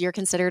 days, you're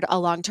considered a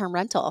long-term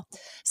rental.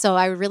 So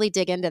I would really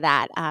dig into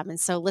that. And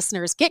so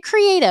listeners, get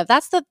creative.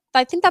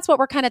 I think that's what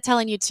we're kind of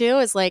telling you too,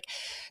 is like,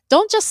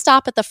 don't just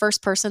stop at the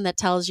first person that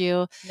tells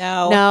you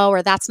no,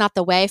 or that's not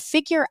the way.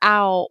 Figure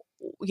out,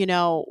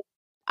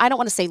 I don't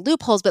want to say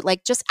loopholes, but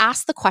like just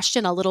ask the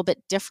question a little bit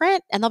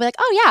different and they'll be like,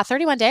 oh yeah,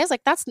 31 days.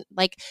 Like that's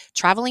like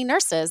traveling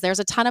nurses. There's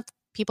a ton of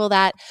people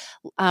that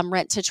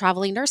rent to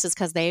traveling nurses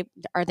because they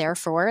are there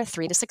for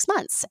 3 to 6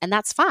 months, and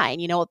that's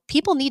fine.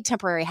 People need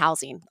temporary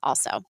housing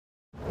also.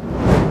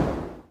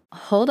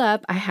 Hold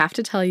up, I have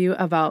to tell you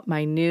about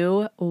my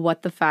new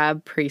What the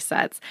Fab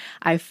presets.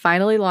 I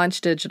finally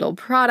launched digital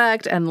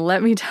product, and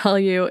let me tell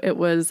you, it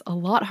was a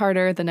lot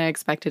harder than I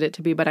expected it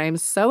to be, but I am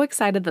so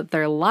excited that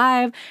they're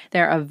live.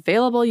 They're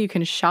available. You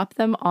can shop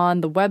them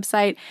on the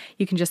website.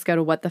 You can just go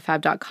to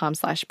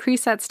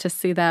whatthefab.com/presets to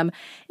see them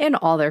in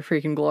all their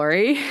freaking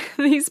glory.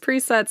 These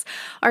presets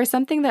are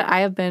something that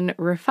I have been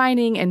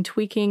refining and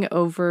tweaking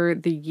over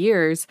the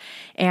years,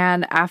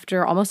 and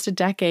after almost a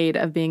decade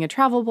of being a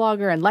travel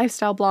blogger and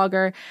lifestyle blogger,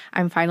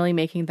 I'm finally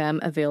making them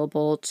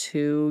available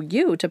to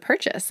you to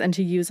purchase and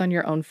to use on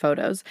your own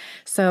photos.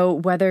 So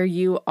whether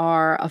you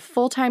are a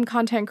full-time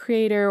content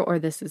creator or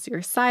this is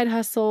your side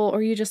hustle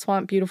or you just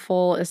want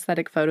beautiful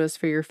aesthetic photos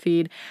for your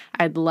feed,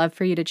 I'd love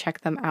for you to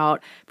check them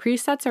out.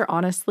 Presets are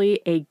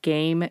honestly a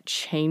game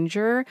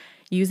changer.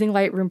 Using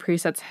Lightroom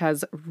presets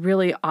has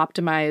really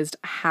optimized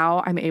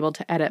how I'm able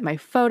to edit my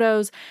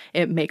photos.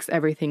 It makes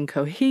everything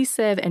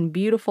cohesive and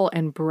beautiful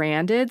and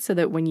branded so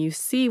that when you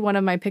see one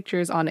of my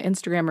pictures on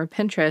Instagram or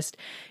Pinterest,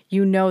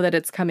 you know that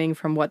it's coming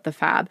from What the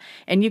Fab.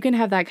 And you can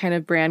have that kind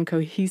of brand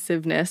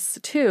cohesiveness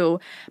too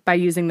by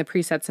using the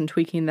presets and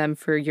tweaking them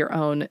for your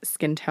own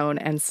skin tone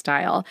and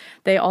style.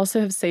 They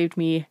also have saved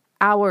me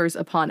hours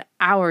upon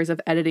hours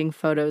of editing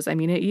photos. I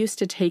mean, it used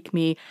to take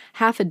me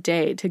half a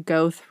day to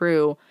go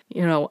through,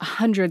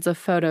 hundreds of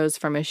photos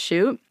from a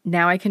shoot.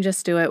 Now I can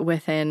just do it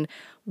within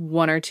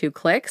 1 or 2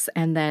 clicks.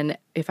 And then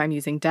if I'm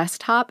using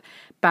desktop,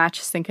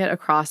 batch sync it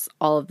across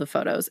all of the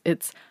photos.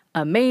 It's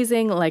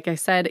amazing. Like I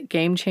said,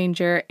 game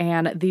changer.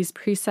 And these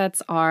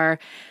presets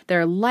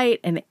they're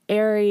light and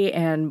airy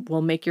and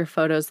will make your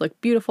photos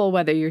look beautiful,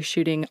 whether you're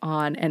shooting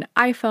on an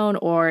iPhone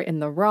or in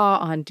the RAW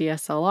on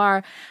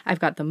DSLR. I've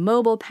got the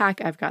mobile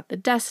pack. I've got the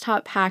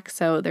desktop pack.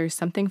 So there's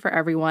something for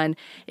everyone.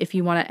 If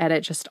you want to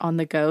edit just on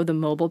the go, the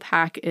mobile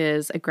pack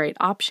is a great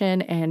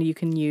option and you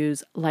can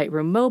use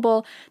Lightroom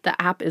Mobile. The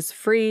app is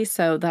free.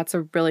 So that's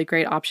a really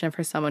great option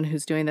for someone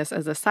who's doing this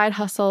as a side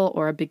hustle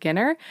or a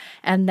beginner.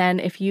 And then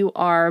if you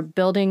are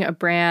building a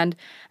brand,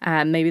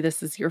 maybe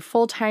this is your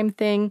full-time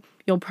thing,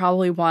 you'll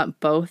probably want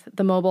both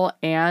the mobile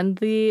and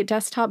the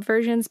desktop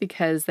versions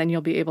because then you'll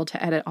be able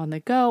to edit on the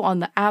go on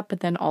the app,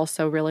 but then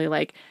also really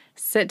like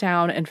sit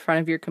down in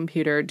front of your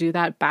computer, do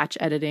that batch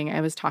editing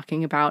I was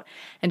talking about,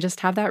 and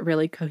just have that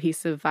really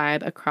cohesive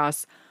vibe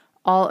across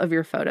all of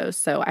your photos.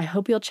 So I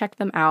hope you'll check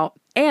them out.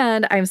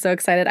 And I'm so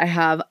excited, I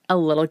have a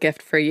little gift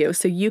for you.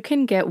 So you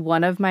can get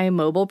one of my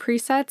mobile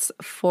presets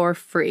for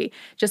free.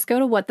 Just go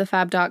to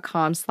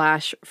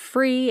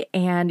whatthefab.com/free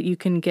and you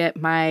can get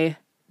my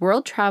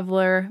World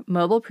Traveler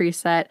mobile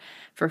preset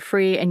for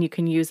free and you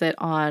can use it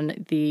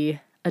on the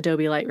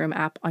Adobe Lightroom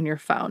app on your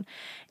phone.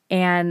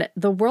 And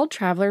the World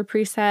Traveler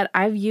preset,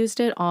 I've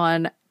used it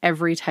on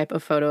every type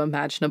of photo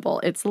imaginable.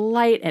 It's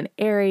light and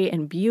airy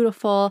and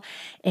beautiful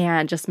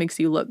and just makes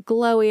you look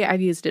glowy.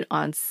 I've used it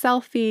on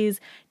selfies,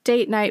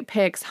 date night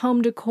pics,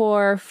 home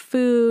decor,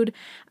 food,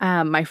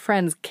 my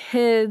friends'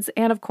 kids,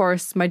 and of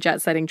course, my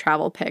jet-setting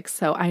travel pics.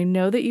 So I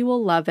know that you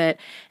will love it.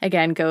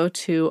 Again, go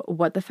to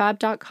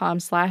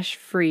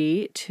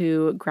whatthefab.com/free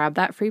to grab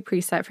that free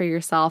preset for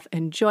yourself.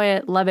 Enjoy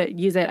it, love it,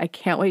 use it. I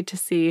can't wait to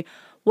see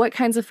what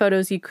kinds of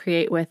photos you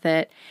create with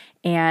it.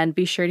 And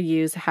be sure to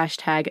use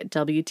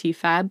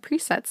 #WTFab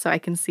presets so I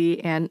can see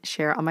and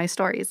share on my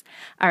stories.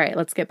 All right,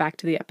 let's get back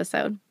to the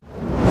episode.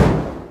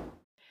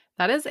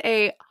 That is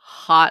a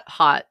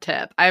hot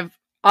tip. I've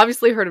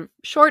obviously heard of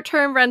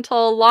short-term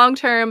rental,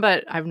 long-term,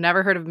 but I've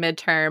never heard of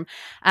midterm.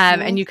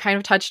 And you kind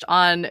of touched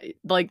on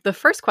like the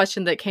first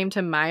question that came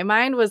to my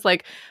mind was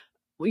like,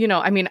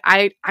 I mean,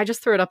 I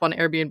just threw it up on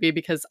Airbnb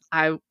because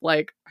I'm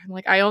like,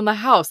 I own the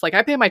house. Like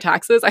I pay my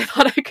taxes. I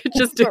thought I could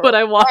just do what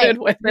I wanted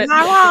with You're it.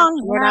 not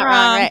wrong. We're not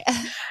wrong, right?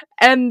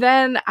 And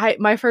then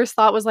my first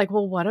thought was like,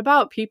 well, what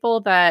about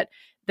people that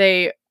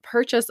they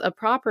purchase a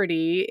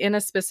property in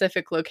a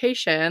specific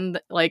location,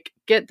 like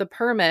get the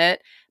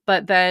permit,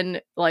 but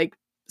then like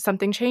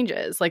something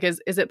changes? Like,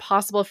 is it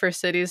possible for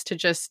cities to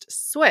just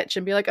switch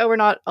and be like, oh, we're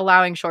not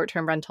allowing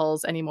short-term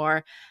rentals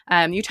anymore?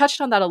 You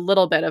touched on that a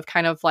little bit of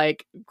kind of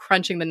like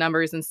crunching the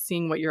numbers and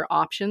seeing what your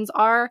options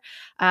are.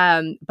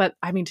 But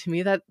I mean, to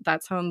me,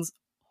 that sounds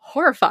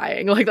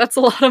horrifying. Like that's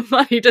a lot of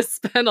money to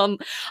spend on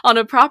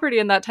a property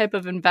and that type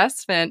of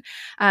investment.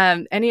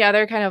 Any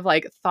other kind of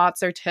like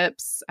thoughts or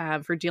tips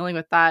for dealing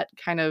with that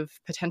kind of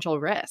potential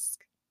risk?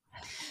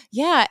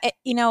 Yeah,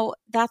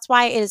 that's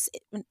why it is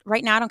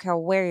right now. I don't care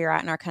where you're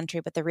at in our country,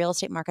 but the real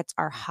estate markets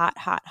are hot,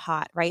 hot,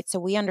 hot, right? So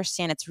we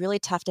understand it's really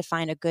tough to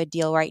find a good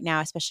deal right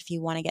now, especially if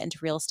you want to get into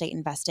real estate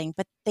investing,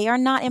 but they are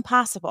not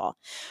impossible,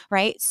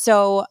 right?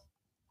 So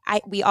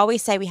we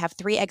always say we have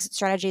 3 exit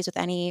strategies with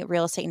any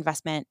real estate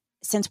investment.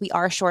 Since we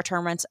are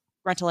short-term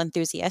rental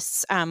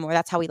enthusiasts, or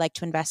that's how we like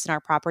to invest in our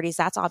properties,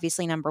 that's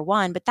obviously number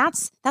one, but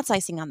that's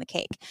icing on the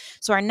cake.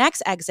 So our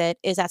next exit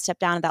is that step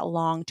down to that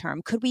long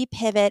term. Could we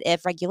pivot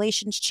if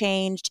regulations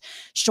changed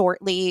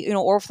shortly,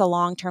 or for the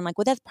long term, like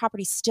would that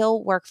property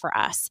still work for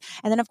us?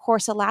 And then of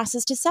course the last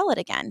is to sell it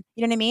again.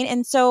 You know what I mean?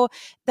 And so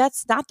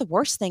that's not the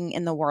worst thing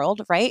in the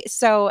world, right?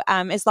 So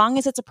as long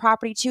as it's a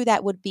property too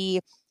that would be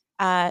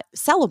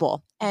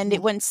sellable and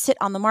it wouldn't sit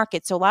on the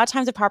market. So a lot of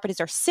times the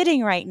properties are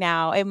sitting right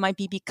now, it might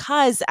be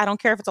because I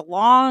don't care if it's a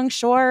long,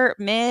 short,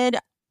 mid,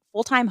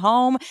 full-time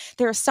home,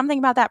 there's something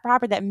about that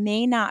property that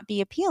may not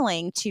be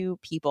appealing to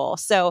people.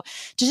 So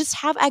to just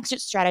have exit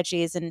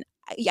strategies, and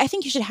I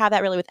think you should have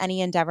that really with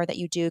any endeavor that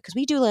you do, because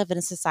we do live in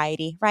a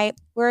society, right?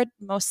 We're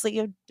mostly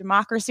a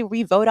democracy.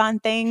 We vote on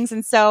things.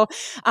 And so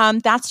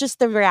that's just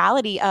the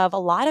reality of a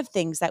lot of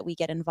things that we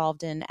get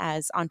involved in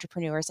as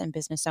entrepreneurs and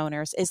business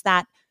owners, is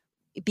that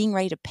being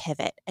ready to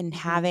pivot and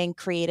having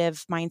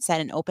creative mindset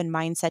and open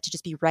mindset to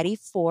just be ready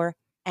for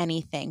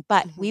anything.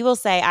 But we will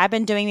say, I've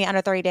been doing the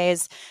under 30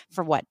 days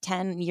for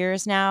 10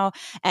 years now,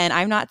 and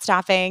I'm not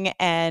stopping.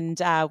 And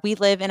we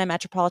live in a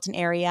metropolitan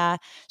area.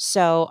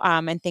 So,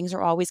 and things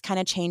are always kind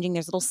of changing.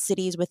 There's little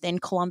cities within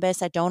Columbus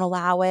that don't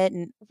allow it.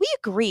 And we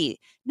agree,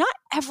 not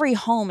every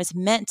home is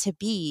meant to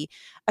be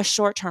a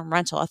short-term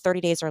rental, a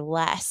 30 days or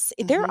less.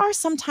 There are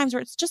some times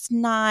where it's just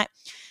not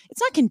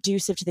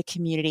conducive to the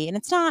community, and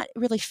it's not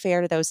really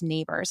fair to those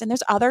neighbors. And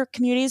there's other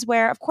communities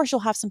where, of course,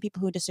 you'll have some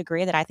people who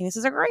disagree that I think this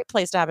is a great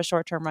place to have a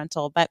short-term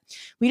rental, but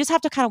we just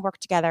have to kind of work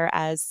together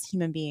as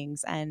human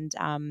beings and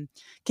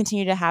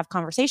continue to have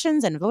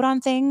conversations and vote on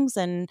things,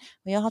 and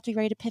we all have to be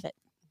ready to pivot.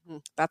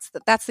 That's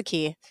the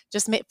key.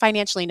 Just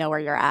financially know where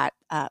you're at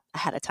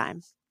ahead of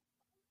time.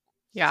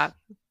 Yeah.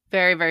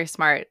 Very, very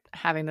smart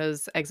having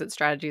those exit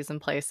strategies in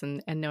place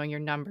and knowing your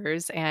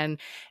numbers. And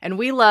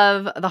we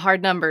love the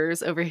hard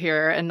numbers over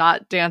here and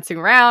not dancing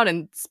around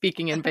and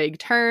speaking in vague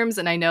terms.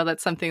 And I know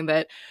that's something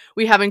that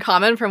we have in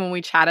common from when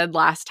we chatted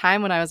last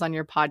time when I was on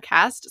your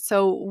podcast.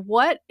 So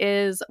what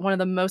is one of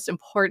the most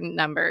important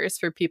numbers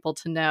for people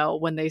to know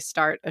when they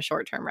start a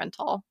short-term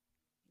rental?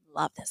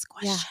 Love this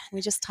question. Yeah,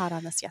 we just taught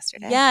on this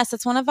yesterday. Yes,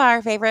 it's one of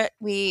our favorite.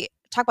 We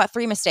talk about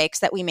 3 mistakes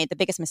that we made, the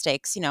biggest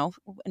mistakes,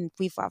 and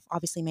we've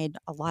obviously made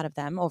a lot of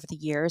them over the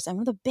years. And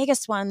one of the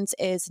biggest ones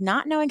is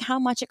not knowing how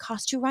much it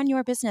costs to run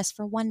your business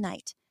for one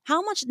night.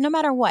 How much, no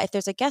matter what, if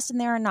there's a guest in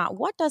there or not,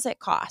 what does it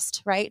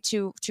cost, right,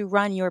 to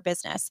run your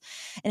business?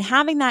 And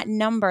having that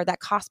number,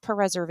 that cost per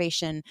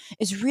reservation,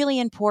 is really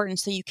important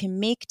so you can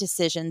make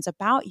decisions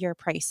about your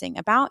pricing,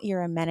 about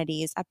your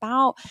amenities,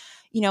 about,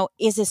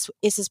 is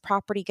this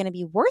property going to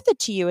be worth it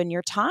to you and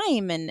your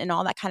time and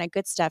all that kind of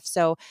good stuff.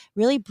 So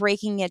really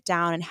breaking it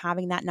down and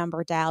having that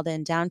number dialed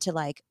in down to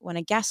like when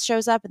a guest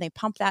shows up and they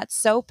pump that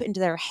soap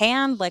into their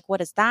hand, like what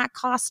does that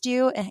cost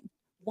you? And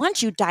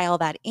once you dial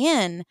that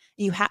in,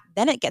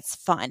 then it gets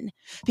fun,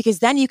 because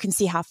then you can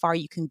see how far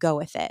you can go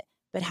with it.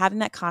 But having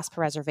that cost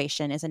per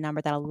reservation is a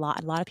number that a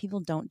lot of people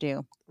don't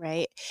do.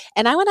 Right.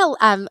 And I want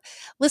to,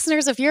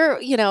 listeners, if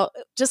you're,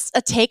 just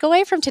a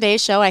takeaway from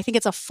today's show, I think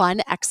it's a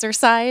fun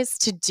exercise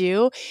to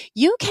do.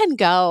 You can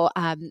go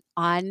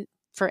on,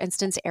 for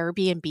instance,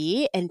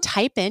 Airbnb and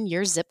type in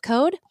your zip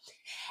code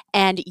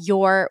and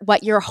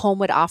what your home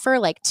would offer,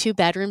 like 2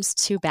 bedrooms,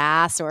 2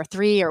 baths, or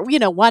 3, or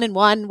 1 and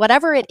 1,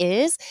 whatever it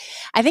is.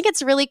 I think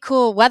it's really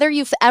cool, whether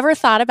you've ever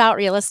thought about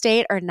real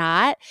estate or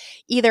not.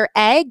 Either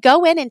A,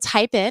 go in and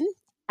type in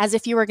as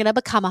if you were going to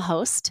become a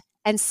host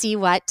and see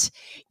what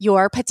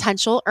your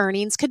potential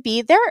earnings could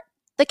be.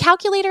 The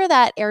calculator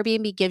that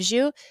Airbnb gives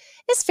you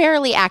is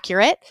fairly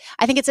accurate.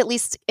 I think it's at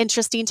least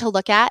interesting to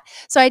look at.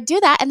 So I do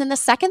that. And then the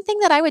second thing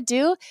that I would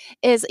do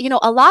is,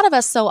 a lot of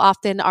us so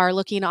often are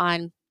looking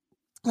on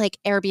like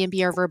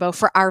Airbnb or Vrbo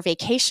for our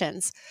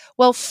vacations.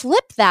 Well,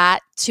 flip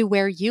that to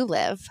where you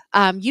live.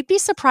 You'd be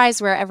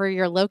surprised wherever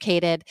you're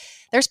located.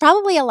 There's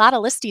probably a lot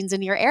of listings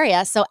in your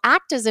area. So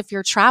act as if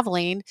you're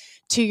traveling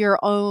to your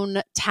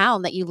own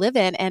town that you live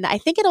in. And I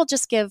think it'll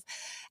just give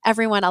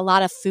everyone a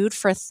lot of food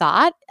for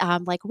thought.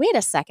 Like, wait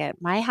a second,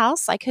 my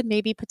house, I could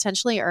maybe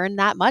potentially earn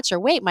that much. Or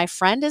wait, my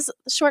friend is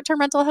a short-term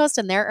rental host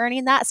and they're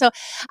earning that. So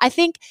I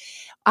think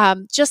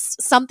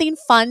just something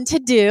fun to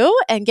do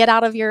and get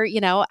out of your,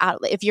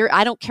 if you're,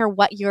 I don't care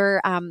what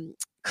your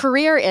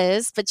career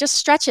is, but just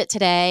stretch it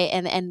today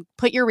and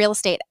put your real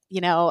estate,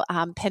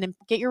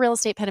 get your real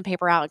estate pen and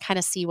paper out and kind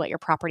of see what your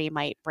property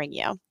might bring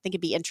you. I think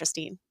it'd be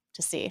interesting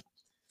to see.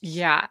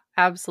 Yeah,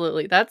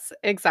 absolutely. That's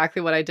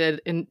exactly what I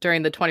did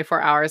during the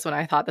 24 hours when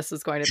I thought this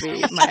was going to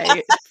be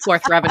my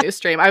fourth revenue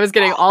stream. I was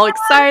getting all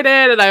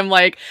excited and I'm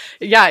like,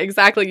 yeah,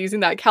 exactly,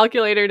 using that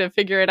calculator to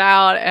figure it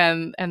out.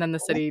 And then the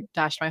city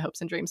dashed my hopes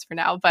and dreams for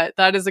now. But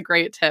that is a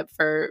great tip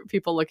for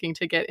people looking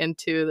to get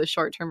into the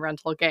short-term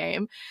rental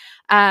game.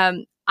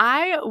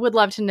 I would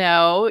love to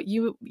know,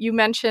 you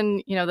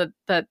mentioned,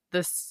 that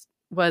this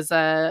was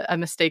a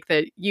mistake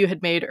that you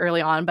had made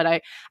early on, but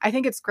I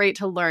think it's great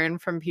to learn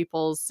from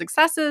people's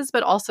successes,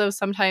 but also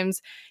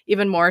sometimes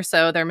even more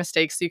so their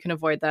mistakes so you can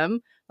avoid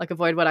them, like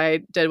avoid what I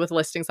did with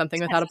listing something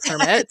without a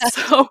permit.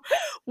 So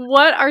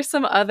what are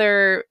some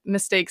other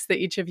mistakes that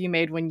each of you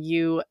made when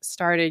you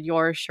started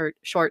your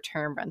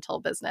short-term rental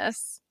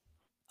business?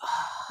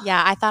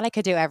 Yeah, I thought I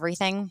could do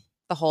everything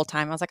the whole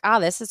time. I was like, oh,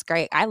 this is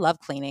great. I love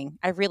cleaning.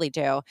 I really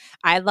do.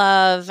 I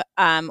love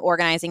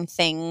organizing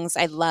things.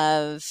 I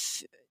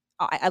loved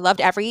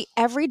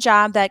every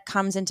job that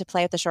comes into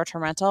play with the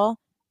short-term rental.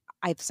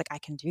 I was like, I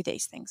can do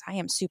these things. I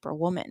am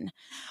superwoman.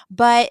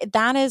 But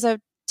that is a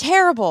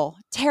terrible,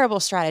 terrible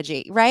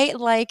strategy, right?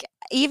 Like,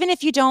 even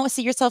if you don't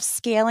see yourself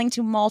scaling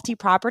to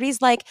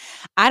multi-properties, like,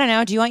 I don't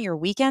know, do you want your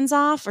weekends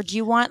off, or do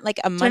you want like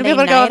a Monday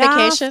night off?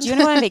 Vacation? Do you want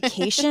to go on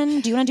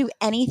vacation? Do you want to do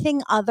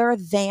anything other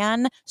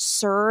than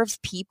serve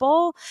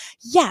people?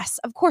 Yes,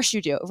 of course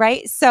you do,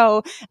 right?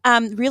 So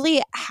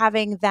really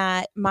having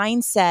that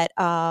mindset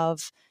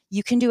of,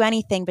 you can do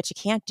anything, but you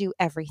can't do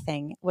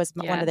everything was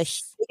one of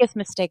the biggest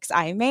mistakes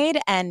I made.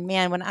 And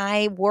man, when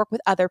I work with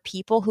other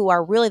people who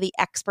are really the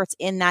experts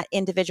in that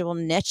individual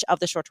niche of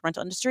the short-term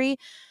rental industry,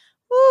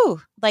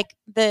 woo, like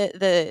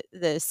the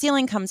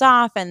ceiling comes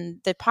off and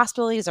the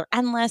possibilities are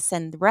endless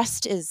and the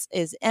rest is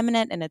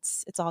imminent, and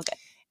it's all good.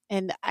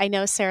 And I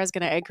know Sarah's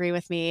going to agree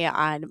with me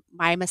on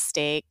my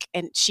mistake,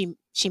 and she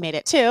made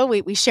it too.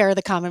 We share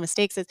the common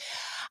mistakes.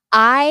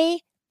 I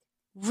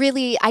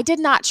did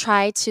not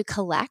try to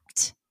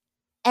collect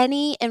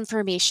any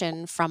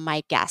information from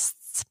my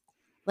guests.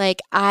 Like,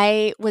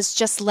 I was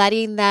just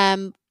letting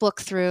them book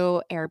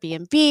through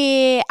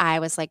Airbnb. I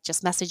was like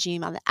just messaging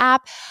them on the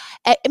app.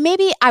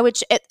 Maybe I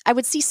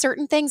would see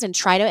certain things and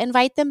try to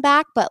invite them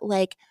back, but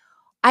like,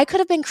 I could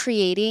have been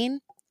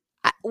creating.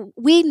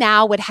 We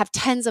now would have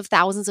tens of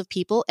thousands of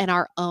people in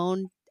our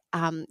own,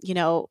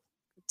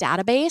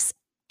 database,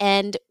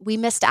 and we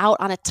missed out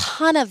on a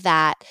ton of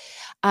that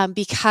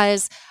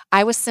because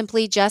I was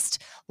simply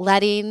just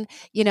letting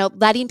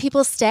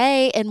people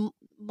stay in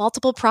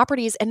multiple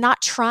properties and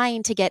not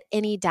trying to get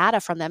any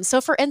data from them. So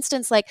for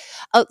instance, like,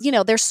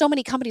 there's so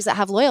many companies that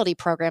have loyalty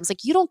programs.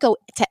 Like, you don't go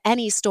to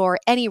any store,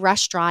 any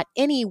restaurant,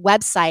 any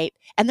website,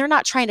 and they're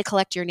not trying to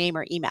collect your name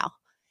or email.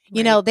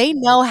 Right. They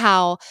know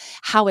how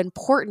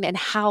important and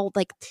how,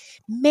 like,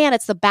 man,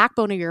 it's the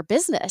backbone of your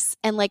business.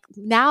 And like,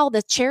 now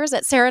the chairs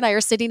that Sarah and I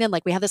are sitting in,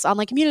 like, we have this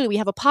online community, we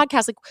have a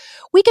podcast, like,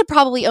 we could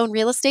probably own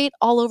real estate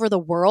all over the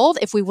world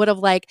if we would have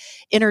like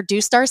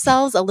introduced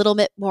ourselves a little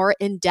bit more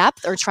in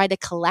depth or tried to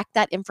collect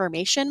that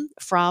information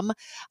from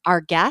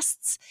our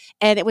guests.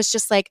 And it was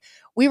just like,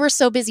 we were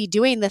so busy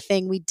doing the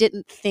thing, we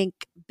didn't think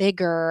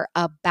bigger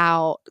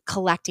about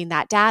collecting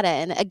that data.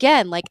 And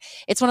again, like,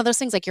 it's one of those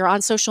things, like, you're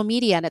on social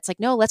media and it's like,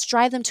 no, let's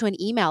drive them to an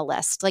email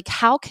list. Like,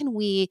 how can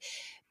we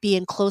be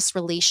in close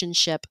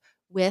relationship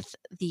with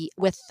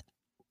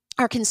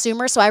our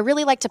consumers? So I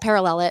really like to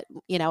parallel it.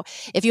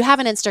 If you have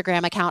an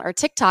Instagram account or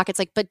TikTok, it's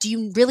like, but do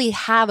you really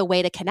have a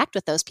way to connect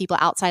with those people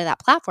outside of that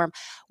platform?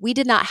 We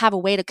did not have a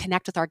way to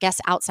connect with our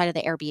guests outside of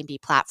the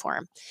Airbnb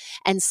platform.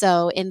 And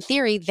so in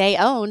theory, they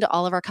owned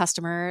all of our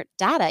customer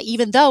data,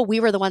 even though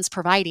we were the ones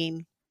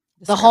providing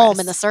the home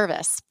and the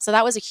service. So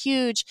that was a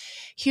huge,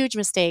 huge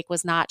mistake,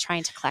 was not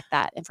trying to collect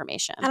that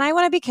information. And I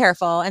want to be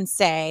careful and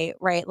say,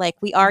 right, like,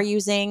 we are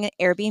using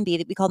Airbnb,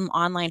 that we call them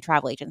online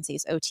travel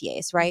agencies,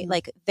 OTAs, right? Mm-hmm.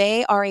 Like,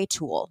 they are a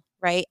tool,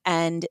 right?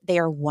 And they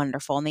are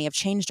wonderful and they have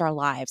changed our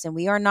lives. And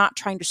we are not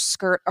trying to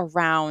skirt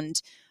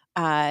around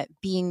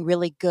being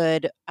really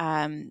good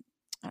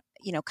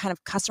kind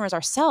of customers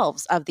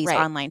ourselves of these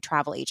online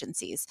travel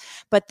agencies.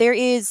 But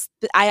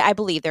I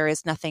believe there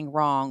is nothing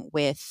wrong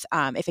with,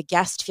 if a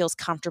guest feels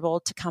comfortable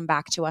to come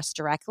back to us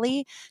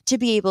directly, to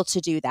be able to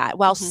do that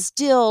while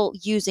still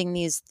using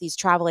these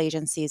travel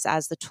agencies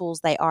as the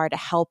tools they are to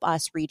help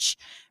us reach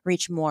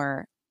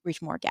more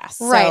reach more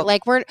guests. Right. So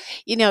like we're,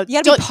 you got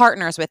to be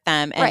partners with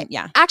them. And right.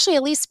 yeah. Actually,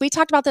 at least we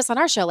talked about this on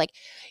our show. Like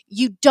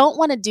you don't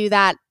want to do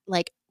that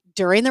like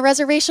during the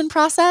reservation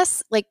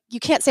process. Like you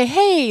can't say,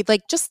 hey,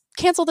 like just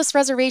cancel this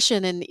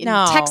reservation and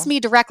text me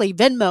directly,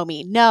 Venmo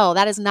me. No,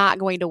 that is not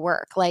going to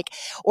work. Like,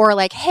 or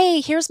like,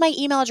 hey, here's my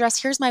email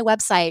address. Here's my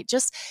website.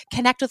 Just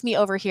connect with me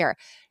over here.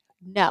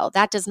 No,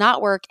 that does not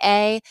work.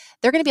 They're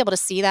going to be able to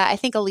see that. I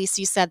think, Elise,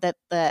 you said that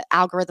the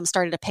algorithm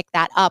started to pick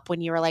that up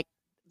when you were like,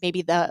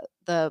 maybe the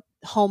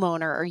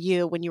homeowner or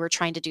you, when you were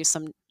trying to do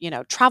some,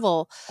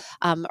 travel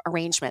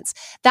arrangements.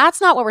 That's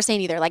not what we're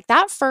saying either. Like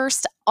that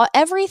first,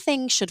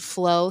 everything should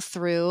flow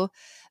through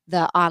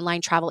the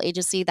online travel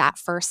agency that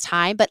first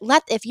time. But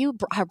if you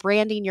are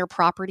branding your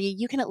property,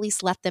 you can at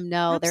least let them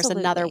know there's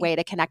another way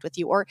to connect with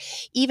you, or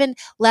even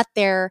let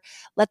their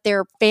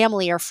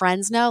family or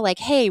friends know, like,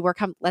 hey, we're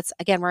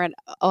in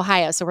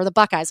Ohio, so we're the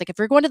Buckeyes. Like if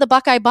you're going to the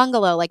Buckeye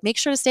Bungalow, like make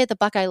sure to stay at the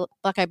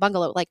Buckeye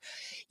Bungalow. Like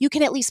you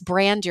can at least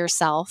brand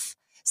yourself.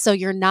 So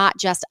you're not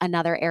just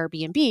another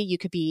Airbnb. You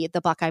could be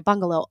the Buckeye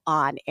Bungalow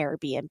on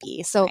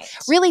Airbnb. So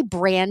really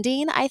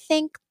branding, I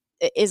think,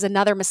 is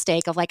another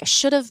mistake of like, I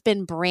should have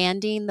been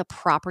branding the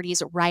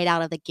properties right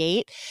out of the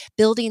gate,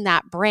 building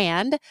that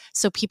brand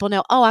so people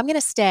know, oh, I'm going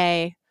to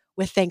stay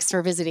with thanks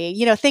for visiting,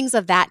 things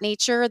of that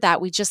nature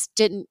that we just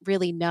didn't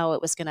really know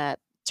it was going to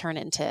turn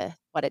into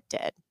what it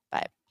did.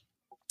 But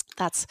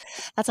that's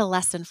a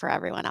lesson for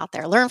everyone out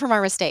there. Learn from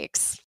our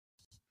mistakes.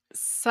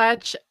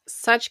 Such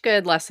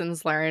good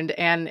lessons learned,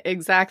 and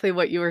exactly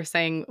what you were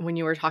saying when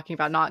you were talking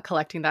about not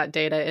collecting that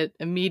data. It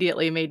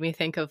immediately made me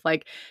think of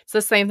like, it's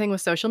the same thing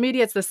with social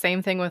media. It's the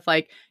same thing with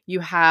like,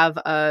 you have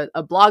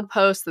a blog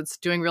post that's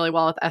doing really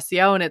well with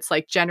SEO and it's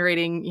like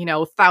generating,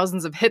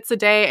 thousands of hits a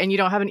day, and you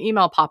don't have an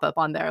email pop-up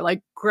on there.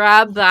 Like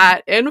grab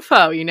that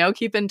info,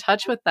 keep in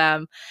touch with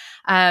them.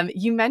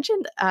 You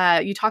mentioned,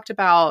 you talked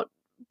about,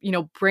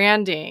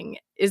 branding.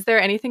 Is there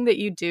anything that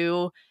you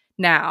do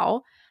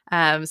now,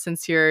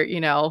 since you're,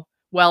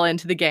 well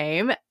into the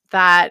game,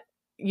 that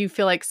you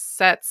feel like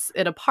sets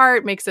it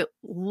apart, makes it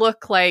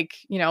look like,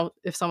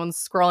 if someone's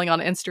scrolling on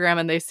Instagram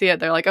and they see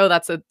it, they're like, oh,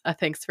 that's a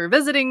thanks for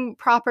visiting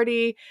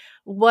property.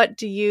 What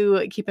do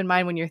you keep in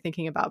mind when you're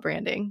thinking about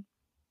branding?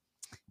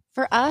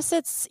 For us,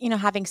 it's,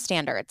 having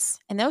standards,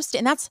 and I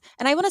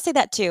want to say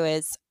that too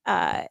is,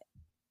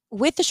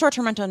 with the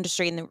short-term rental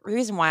industry, and the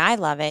reason why I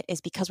love it is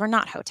because we're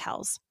not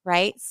hotels,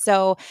 right?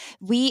 So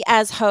we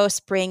as hosts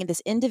bring this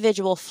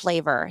individual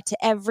flavor to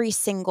every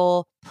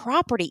single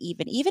property,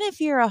 even if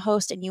you're a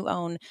host and you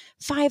own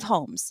 5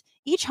 homes.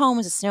 Each home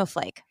is a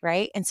snowflake,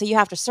 right? And so you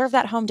have to serve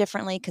that home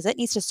differently because it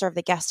needs to serve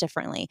the guest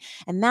differently.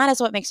 And that is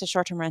what makes the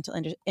short-term rental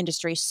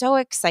industry so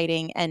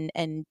exciting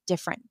and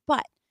different.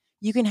 But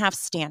you can have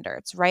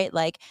standards, right?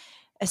 Like,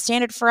 a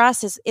standard for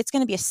us is it's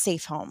going to be a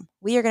safe home.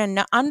 We are going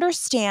to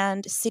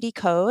understand city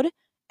code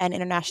and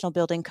international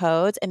building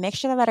codes and make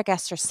sure that our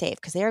guests are safe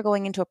because they are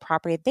going into a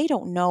property they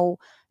don't know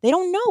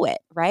it,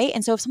 right?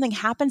 And so if something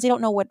happens, they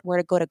don't know where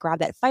to go to grab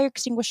that fire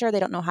extinguisher. They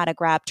don't know how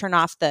to turn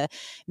off the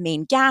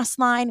main gas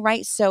line,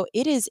 right? So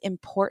it is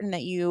important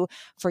that you,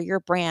 for your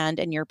brand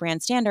and your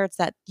brand standards,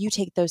 that you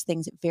take those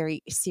things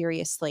very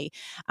seriously.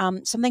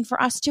 Something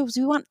for us too is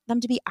we want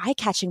them to be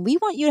eye-catching. We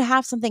want you to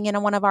have something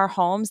in one of our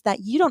homes that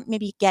you don't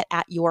maybe get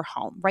at your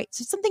home, right?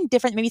 So something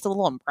different. Maybe it's a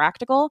little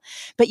impractical,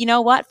 but you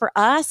know what? For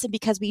us,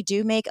 because we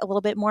do make a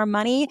little bit more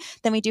money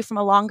than we do from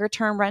a longer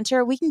term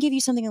renter, we can give you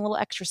something a little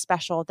extra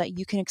special that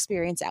you can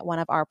experience at one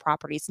of our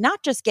properties.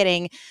 Not just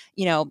getting,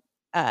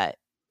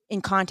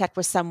 in contact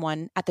with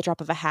someone at the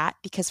drop of a hat,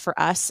 because for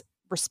us,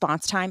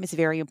 response time is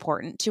very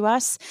important to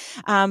us.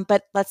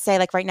 But let's say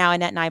like right now,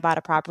 Annette and I bought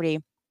a property.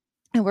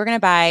 And we're going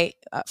to buy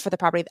for the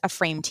property a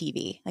frame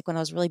TV, like one of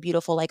those really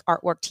beautiful like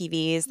artwork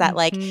TVs that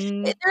like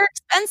they're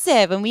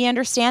expensive, and we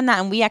understand that.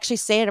 And we actually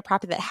stayed at a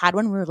property that had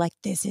one. We were like,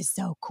 this is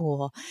so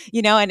cool,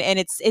 and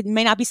it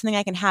may not be something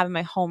I can have in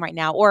my home right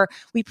now. Or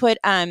we put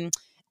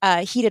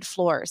heated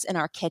floors in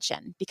our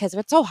kitchen because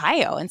it's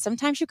Ohio, and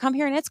sometimes you come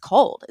here and it's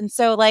cold. And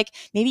so like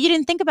maybe you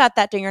didn't think about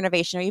that during your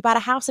renovation, or you bought a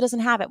house that doesn't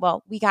have it.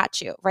 Well, we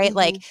got you, right? Mm-hmm.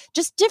 Like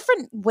just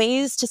different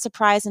ways to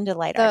surprise and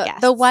delight our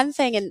guests. The one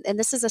thing, and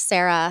this is a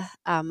Sarah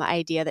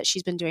idea that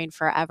she's been doing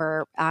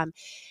forever,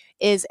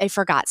 is a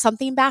forgot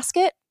something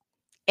basket.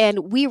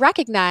 And we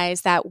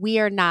recognize that we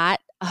are not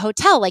a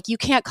hotel. Like you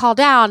can't call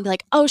down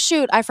like, oh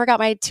shoot, I forgot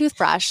my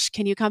toothbrush.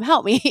 Can you come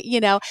help me?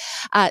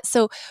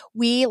 So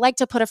we like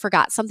to put a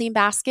forgot something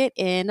basket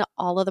in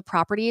all of the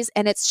properties.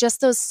 And it's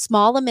just those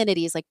small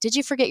amenities. Like, did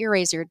you forget your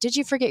razor? Did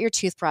you forget your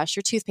toothbrush,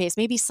 your toothpaste,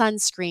 maybe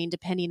sunscreen,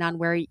 depending on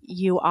where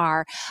you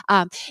are.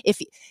 If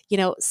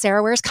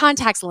Sarah wears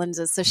contact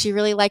lenses, so she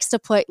really likes to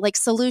put like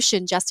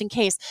solution just in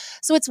case.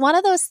 So it's one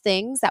of those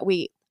things that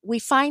we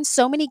find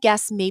so many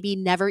guests maybe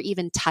never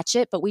even touch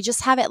it, but we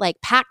just have it like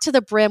packed to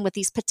the brim with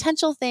these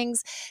potential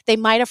things they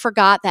might have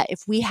forgot, that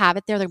if we have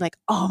it there, they're like,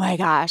 oh my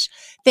gosh,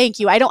 thank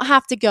you. I don't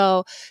have to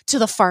go to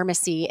the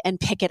pharmacy and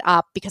pick it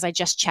up because I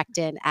just checked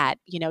in at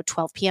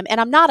 12 p.m.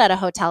 and I'm not at a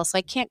hotel, so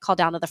I can't call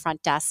down to the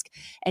front desk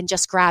and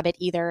just grab it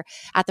either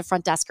at the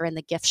front desk or in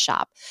the gift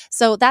shop.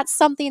 So that's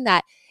something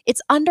that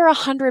it's under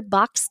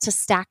 $100 to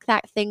stack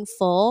that thing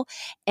full.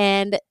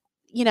 And,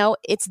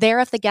 it's there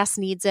if the guest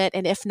needs it.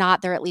 And if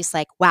not, they're at least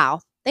like,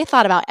 wow, they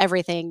thought about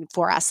everything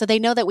for us. So they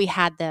know that we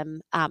had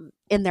them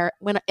in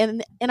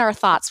our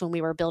thoughts when we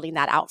were building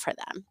that out for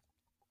them.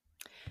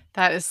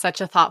 That is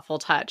such a thoughtful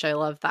touch. I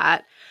love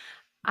that.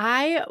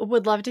 I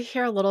would love to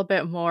hear a little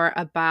bit more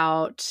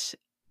about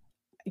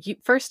you,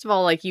 first of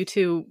all, like you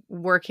two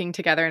working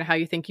together and how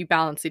you think you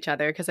balance each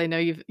other, because I know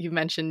you've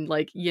mentioned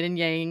like yin and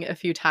yang a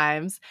few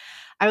times.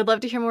 I would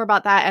love to hear more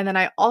about that. And then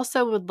I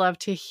also would love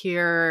to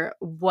hear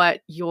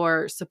what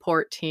your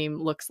support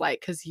team looks like,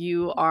 because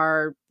you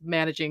are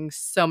managing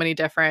so many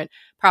different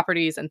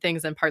properties and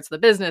things and parts of the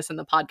business and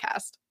the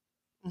podcast.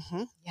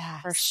 Mm-hmm.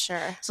 Yeah, For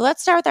sure. So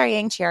let's start with our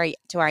yang to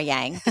our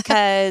yang,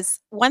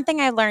 because one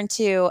thing I learned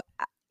too,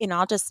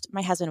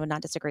 my husband would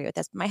not disagree with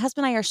this, but my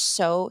husband and I are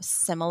so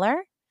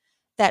similar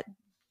that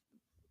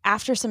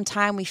after some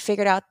time we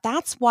figured out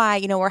that's why,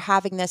 we're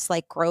having this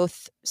like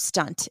growth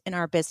stunt in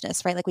our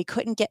business, right? Like we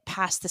couldn't get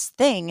past this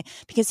thing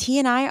because he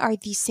and I are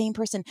the same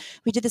person.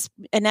 We did this,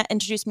 Annette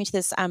introduced me to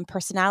this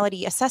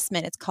personality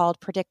assessment. It's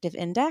called Predictive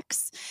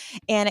Index.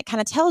 And it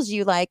kind of tells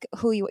you like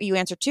who you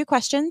answer 2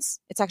 questions.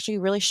 It's actually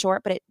really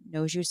short, but it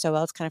knows you so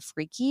well. It's kind of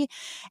freaky.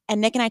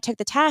 And Nick and I took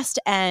the test,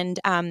 and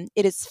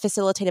it is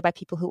facilitated by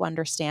people who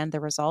understand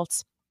the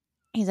results.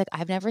 He's like,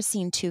 I've never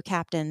seen 2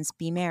 captains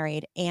be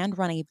married and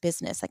run a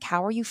business. Like,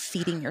 how are you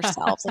feeding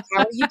yourselves? Like,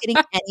 how are you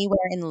getting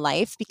anywhere in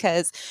life?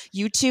 Because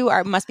you two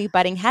must be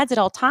butting heads at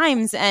all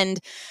times. And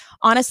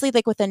honestly,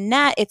 like with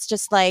Annette, it's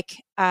just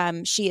like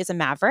she is a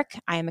maverick.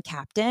 I am a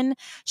captain.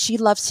 She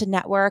loves to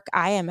network.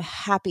 I am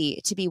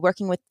happy to be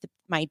working with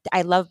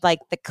I love like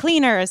the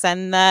cleaners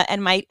and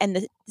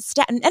the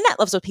staff, and Annette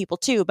loves with people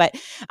too. But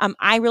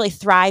I really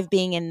thrive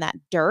being in that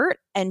dirt.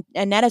 And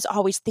Annette is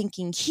always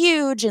thinking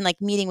huge and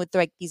like meeting with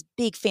like these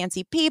big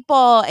fancy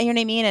people, and you know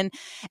what I mean,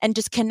 and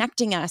just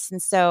connecting us.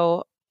 And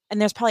so, and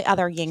there's probably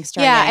other Yingster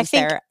I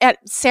think there.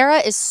 Sarah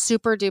is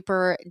super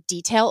duper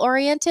detail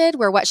oriented,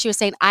 where what she was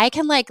saying, I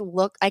can like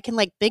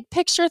big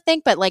picture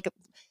think, but like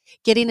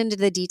getting into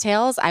the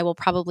details, I will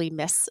probably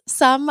miss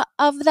some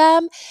of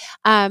them.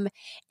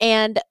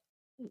 And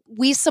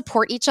we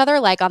support each other,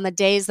 like on the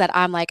days that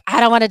I'm like, I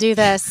don't want to do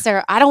this,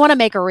 Sarah, I don't want to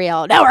make a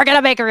reel. No, we're going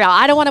to make a reel.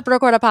 I don't want to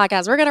record a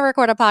podcast. We're going to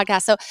record a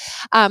podcast. So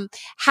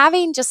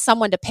having just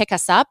someone to pick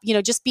us up,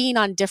 just being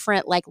on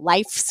different like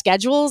life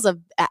schedules of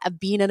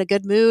being in a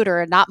good mood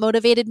or a not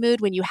motivated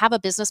mood when you have a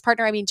business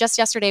partner. I mean, just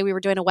yesterday we were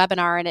doing a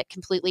webinar and it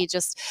completely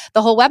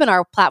the whole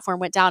webinar platform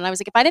went down. And I was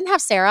like, if I didn't have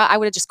Sarah, I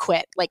would have just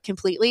quit like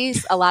completely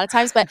a lot of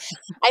times. But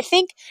I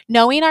think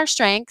knowing our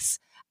strengths,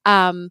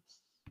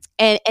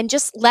 and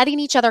just letting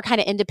each other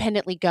kind of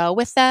independently go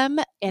with them.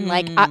 And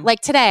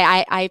like today,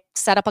 I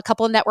set up a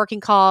couple of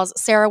networking calls.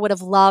 Sarah would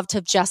have loved to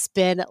have just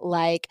been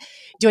like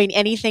doing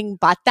anything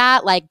but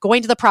that, like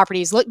going to the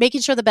properties,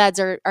 making sure the beds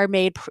are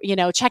made,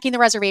 checking the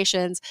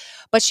reservations.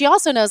 But she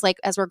also knows, like,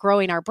 as we're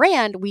growing our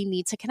brand, we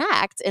need to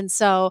connect. And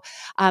so,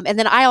 and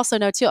then I also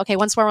know too, okay,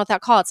 once we're on with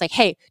that call, it's like,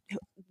 hey,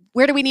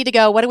 where do we need to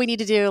go? What do we need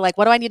to do? Like,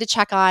 what do I need to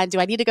check on? Do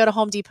I need to go to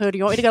Home Depot? Do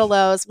you want me to go to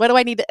Lowe's?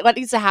 What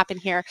needs to happen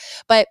here?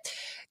 But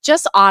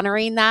just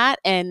honoring that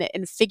and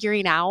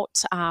figuring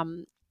out,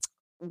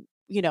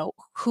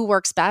 who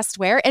works best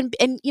where. And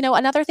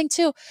another thing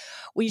too,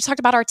 when you talked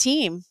about our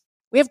team,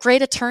 we have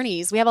great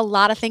attorneys. We have a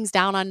lot of things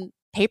down on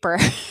paper,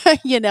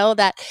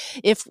 that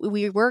if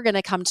we were going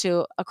to come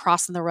to a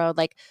cross in the road,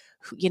 like,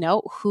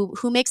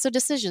 who makes the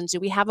decisions? Do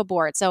we have a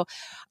board? So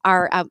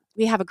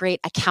we have a great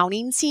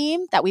accounting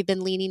team that we've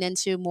been leaning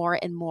into more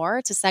and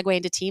more to segue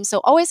into teams. So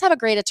always have a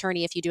great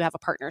attorney if you do have a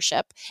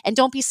partnership, and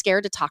don't be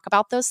scared to talk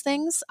about those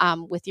things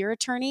with your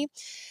attorney.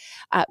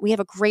 We have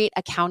a great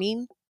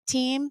accounting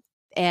team,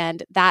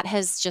 and that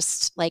has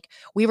just like,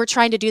 we were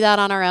trying to do that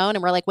on our own,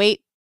 and we're like,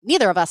 wait,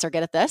 neither of us are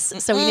good at this.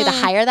 So we need to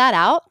hire that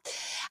out.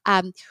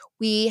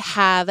 We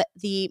have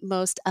the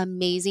most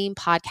amazing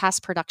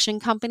podcast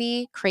production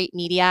company, Create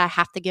Media. I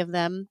have to give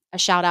them a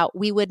shout out.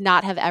 We would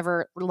not have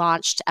ever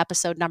launched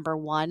episode number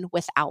 1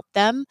 without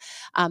them.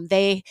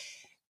 They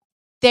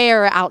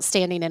are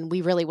outstanding, and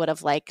we really would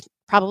have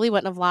probably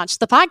wouldn't have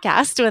launched the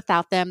podcast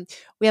without them.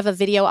 We have a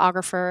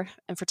videographer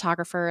and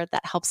photographer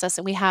that helps us,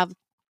 and we have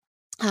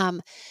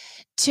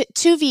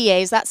two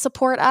VAs that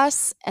support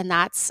us, and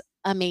that's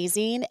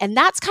amazing. And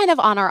that's kind of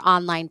on our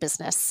online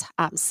business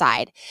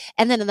side.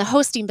 And then in the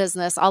hosting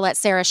business, I'll let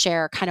Sarah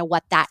share kind of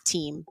what that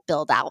team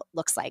build out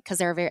looks like, because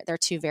they're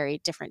 2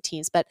 very different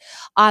teams. But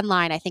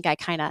online, I think I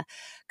kind of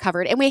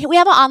covered. And we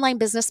have an online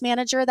business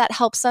manager that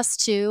helps us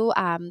too.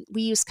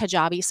 We use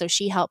Kajabi, so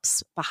she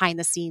helps behind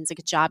the scenes at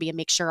Kajabi and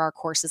make sure our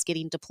course is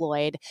getting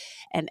deployed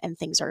and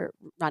things are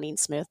running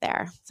smooth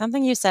there.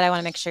 Something you said I want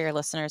to make sure your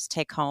listeners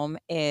take home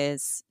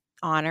is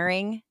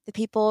honoring the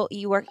people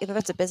you work, whether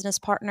it's a business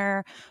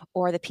partner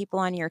or the people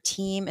on your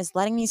team, is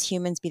letting these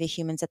humans be the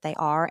humans that they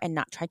are and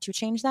not try to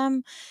change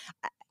them.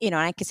 And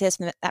I could say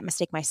that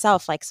mistake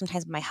myself, like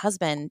sometimes my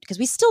husband, because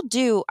we still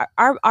do,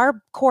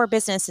 our core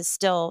business is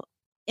still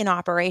in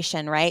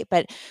operation, right?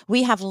 But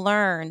we have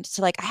learned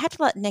to I have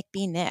to let Nick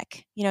be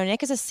Nick.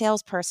 Nick is a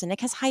salesperson.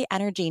 Nick has high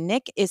energy.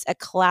 Nick is a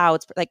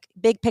cloud,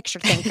 big picture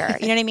thinker.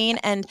 You know what I mean?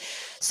 And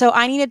so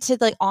I needed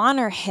to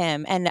honor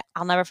him. And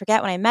I'll never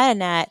forget when I met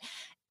Annette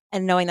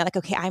and knowing that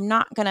okay, I'm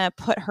not going to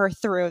put her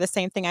through the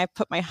same thing I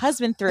put my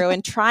husband through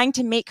and trying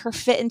to make her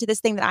fit into this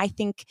thing that I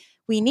think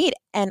we need.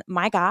 And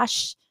my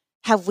gosh,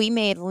 have we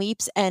made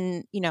leaps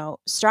and,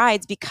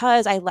 strides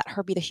because I let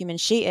her be the human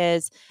she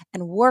is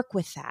and work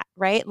with that,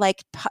 right?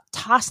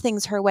 Toss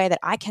things her way that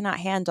I cannot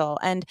handle.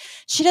 And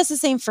she does the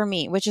same for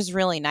me, which is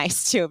really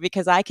nice too,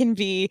 because I can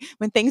be,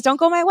 when things don't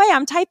go my way,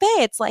 I'm type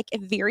A. It's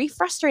very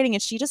frustrating.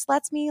 And she just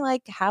lets me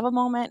have a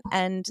moment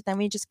and then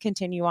we just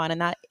continue on.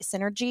 And that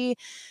synergy,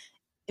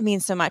 it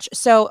means so much.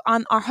 So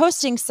on our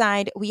hosting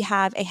side, we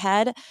have a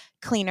head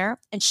cleaner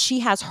and she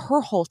has her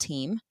whole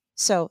team.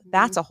 So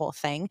that's a whole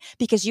thing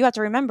because you have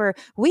to remember,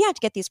 we have to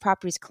get these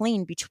properties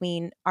clean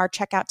between our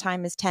checkout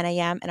time is 10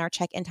 a.m. and our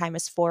check-in time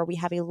is 4. We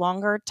have a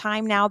longer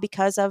time now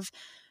because of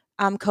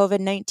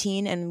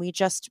COVID-19 and we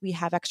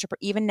have extra,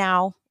 even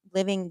now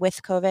living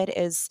with COVID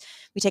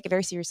we take it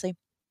very seriously.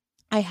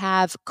 I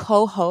have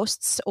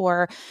co-hosts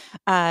or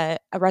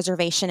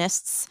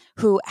reservationists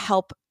who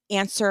help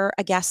answer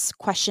a guest's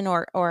question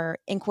or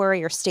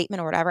inquiry or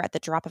statement or whatever at the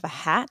drop of a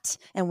hat.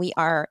 And we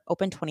are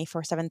open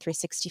 24/7,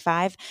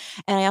 365.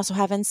 And I also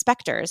have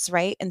inspectors,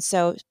 right? And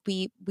so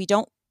we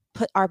don't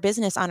put our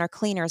business on our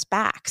cleaners'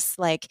 backs.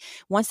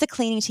 Once the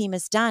cleaning team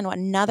is done,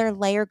 another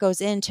layer goes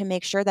in to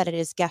make sure that it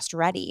is guest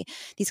ready.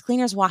 These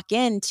cleaners walk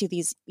into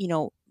these,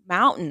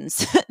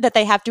 mountains that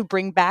they have to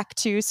bring back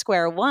to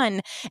square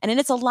one. And then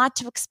it's a lot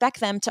to expect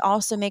them to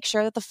also make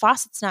sure that the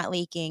faucet's not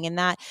leaking and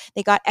that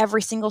they got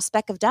every single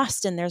speck of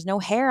dust and there's no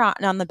hair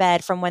on the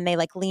bed from when they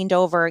leaned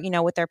over,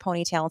 with their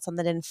ponytail and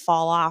something didn't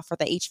fall off or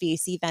the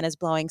HVAC vent is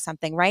blowing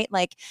something, right?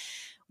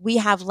 We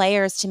have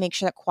layers to make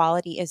sure that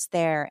quality is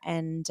there.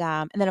 And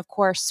then of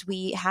course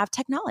we have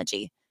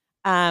technology.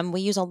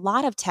 We use a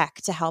lot of tech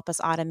to help us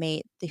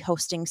automate the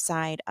hosting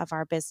side of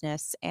our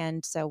business.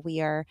 And so we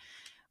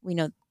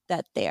know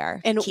that they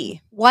are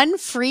key. One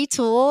free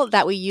tool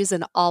that we use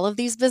in all of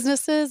these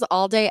businesses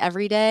all day,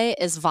 every day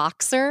is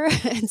Voxer.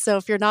 And so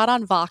if you're not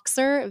on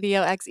Voxer,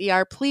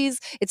 Voxer, please,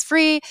 it's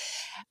free.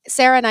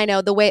 Sarah and I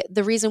know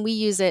the reason we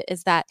use it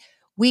is that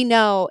we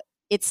know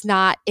it's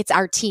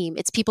our team.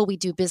 It's people we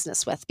do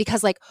business with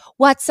because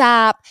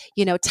WhatsApp,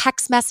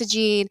 text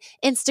messaging,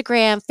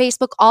 Instagram,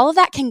 Facebook, all of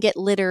that can get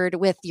littered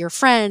with your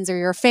friends or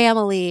your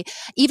family,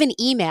 even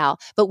email.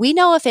 But we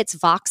know if it's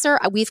Voxer,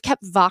 we've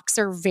kept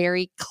Voxer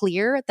very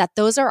clear that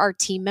those are our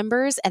team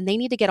members and they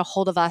need to get a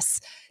hold of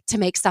us to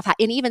make stuff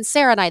happen. And even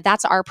Sarah and I,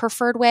 that's our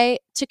preferred way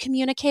to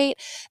communicate.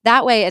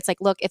 That way it's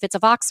look, if it's a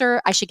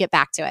Voxer, I should get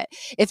back to it.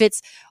 If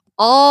it's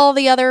all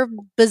the other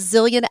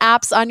bazillion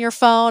apps on your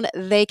phone,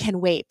 they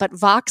can wait. But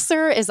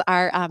Voxer is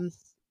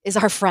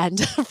our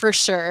friend for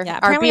sure. Yeah,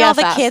 apparently all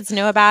the kids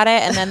knew about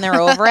it and then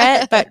they're over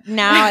it. But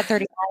now at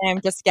 39,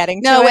 I'm just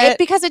getting to it.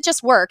 Because it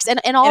just works.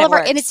 And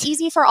it's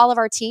easy for all of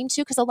our team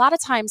too. Because a lot of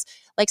times,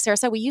 like Sarah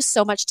said, we use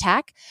so much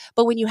tech.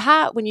 But when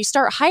you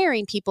start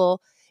hiring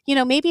people,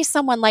 maybe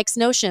someone likes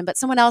Notion, but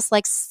someone else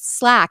likes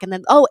Slack, and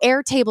then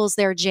Airtable's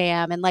their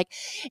jam,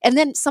 and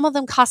then some of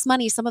them cost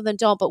money, some of them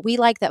don't. But we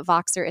like that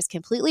Voxer is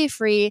completely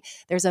free.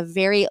 There's a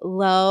very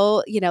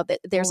low,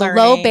 there's a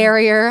low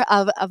barrier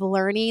of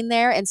learning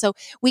there, and so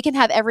we can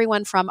have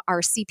everyone from our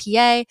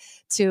CPA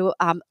to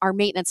our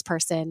maintenance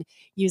person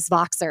use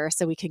Voxer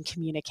so we can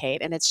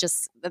communicate, and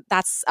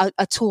that's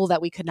a tool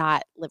that we could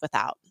not live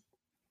without.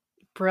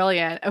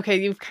 Brilliant. Okay,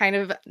 you've kind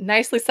of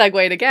nicely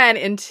segued again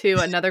into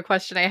another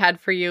question I had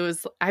for you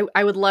is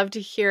I would love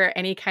to hear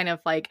any kind of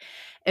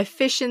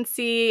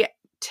efficiency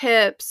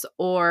tips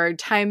or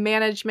time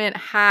management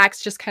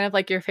hacks, just kind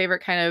of your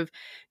favorite kind of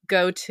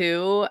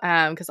go-to,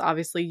 because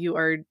obviously you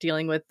are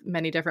dealing with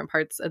many different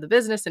parts of the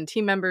business and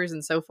team members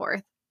and so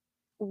forth.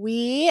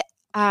 We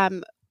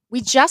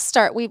just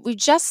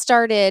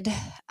started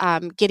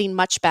getting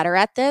much better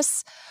at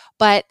this,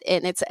 and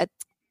it's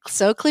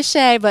so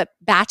cliche, but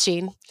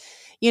batching.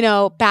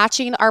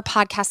 Batching our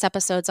podcast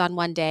episodes on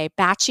one day,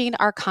 batching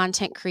our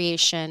content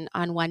creation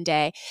on one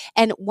day.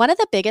 And one of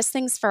the biggest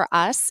things for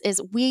us is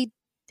we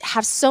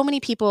have so many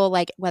people,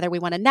 whether we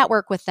want to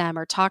network with them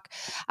or talk,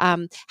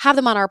 have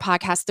them on our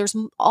podcast, there's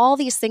all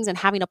these things, and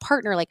having a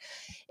partner,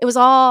 it was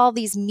all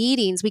these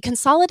meetings. We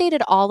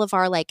consolidated all of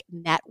our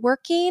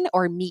networking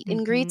or meet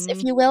and greets,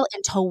 if you will,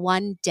 into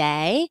one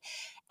day.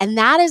 And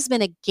that has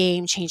been a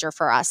game changer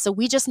for us. So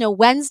we just know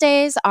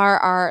Wednesdays are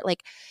our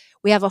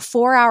we have a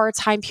 4-hour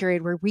time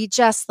period where we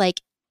just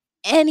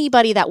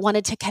anybody that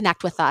wanted to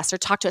connect with us or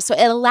talk to us. So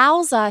it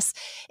allows us,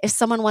 if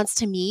someone wants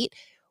to meet,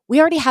 we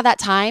already have that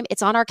time.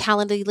 It's on our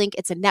calendar link.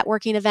 It's a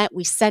networking event.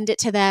 We send it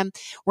to them.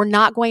 We're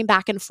not going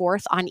back and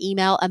forth on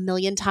email a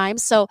million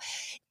times. So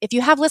if you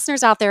have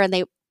listeners out there and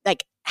they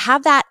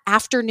have that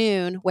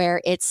afternoon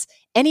where it's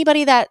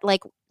anybody that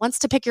wants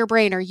to pick your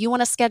brain or you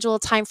want to schedule a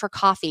time for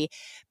coffee,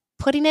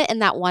 putting it in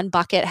that one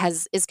bucket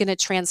is going to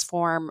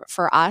transform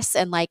for us.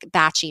 And like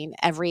batching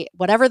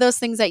whatever those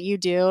things that you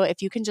do,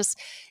 if you can just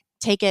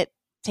take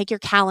your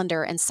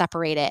calendar and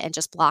separate it and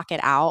just block it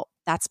out,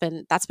 that's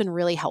been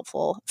really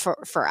helpful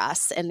for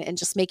us, and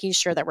just making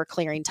sure that we're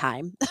clearing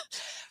time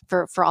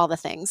for all the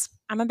things.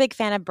 I'm a big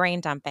fan of brain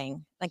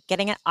dumping, like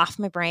getting it off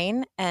my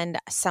brain and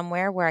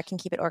somewhere where I can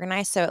keep it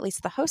organized. So at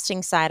least the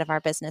hosting side of our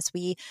business,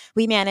 we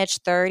manage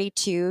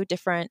 32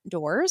 different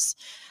doors,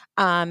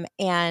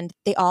 and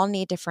they all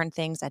need different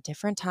things at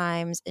different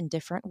times in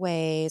different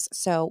ways.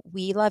 So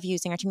our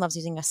team loves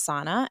using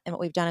Asana. And what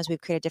we've done is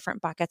we've created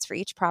different buckets for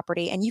each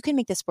property, and you can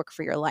make this work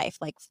for your life.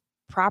 Like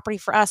property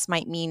for us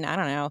might mean, I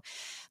don't know,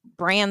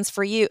 brands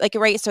for you, like,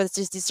 right. So it's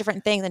just these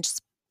different things, and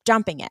just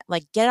dumping it,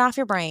 like get it off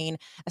your brain,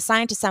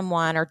 assign it to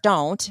someone, or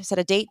don't set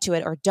a date to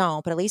it, or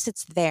don't, but at least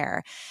it's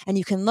there. And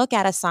you can look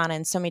at Asana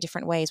in so many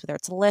different ways, whether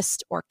it's a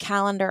list or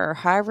calendar or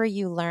however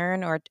you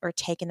learn or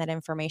take in that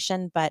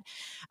information. But,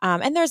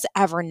 and there's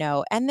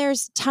Evernote, and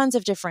there's tons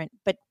of different,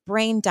 but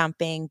brain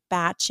dumping,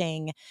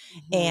 batching,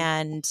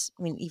 and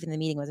I mean, even the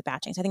meeting was a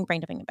batching. So I think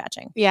brain dumping and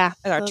batching. Yeah.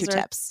 Are two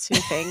tips. Two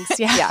things.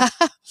 Yeah.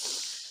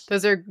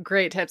 Those are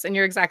great tips. And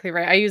you're exactly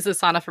right. I use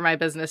Asana for my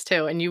business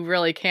too. And you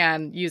really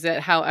can use it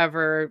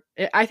however.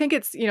 I think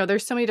it's,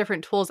 there's so many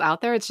different tools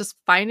out there. It's just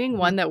finding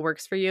one that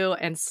works for you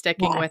and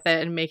sticking with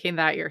it and making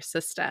that your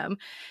system.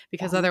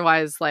 Because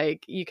otherwise,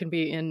 like, you can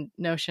be in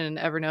Notion,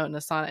 Evernote, and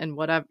Asana and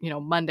whatever,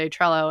 Monday,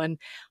 Trello, and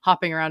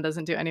hopping around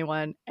doesn't do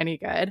anyone any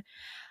good.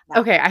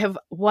 Okay, I have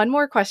one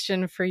more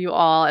question for you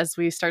all as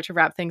we start to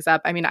wrap things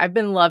up. I mean, I've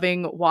been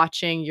loving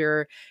watching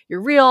your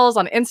reels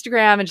on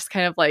Instagram and just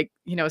kind of like,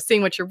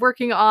 seeing what you're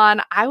working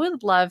on. I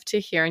would love to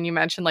hear, and you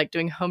mentioned like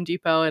doing Home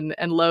Depot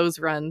and Lowe's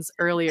runs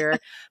earlier,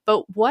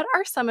 but what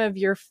are some of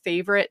your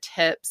favorite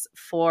tips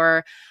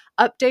for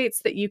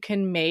updates that you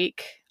can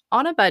make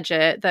on a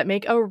budget that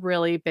make a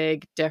really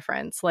big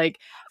difference? Like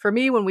for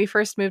me, when we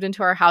first moved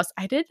into our house,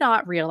 I did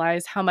not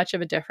realize how much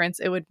of a difference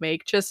it would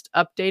make just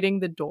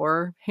updating the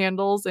door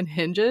handles and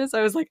hinges.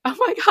 I was like, oh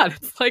my God,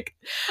 it's like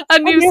a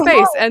new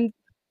space. And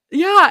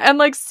yeah, and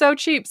like so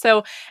cheap.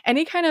 So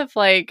any kind of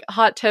like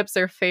hot tips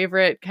or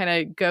favorite kind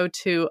of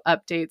go-to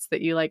updates that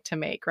you like to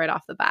make right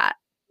off the bat?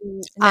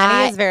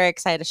 Maddie is very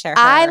excited to share her.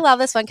 I love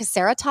this one because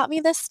Sarah taught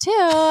me this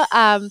too.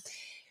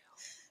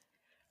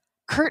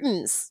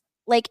 Curtains.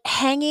 Like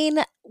hanging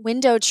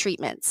window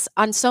treatments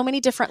on so many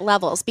different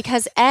levels,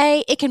 because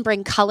it can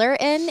bring color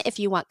in if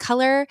you want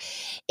color.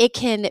 It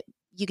can,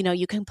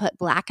 you can put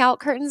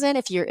blackout curtains in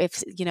if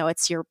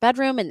it's your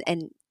bedroom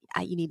and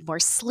you need more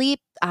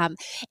sleep.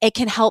 It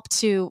can help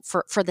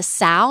for the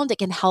sound. It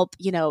can help,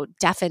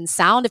 deafen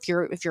sound if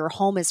your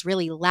home is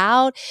really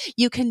loud.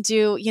 You can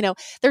do,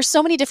 there's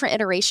so many different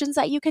iterations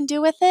that you can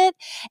do with it.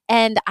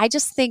 And I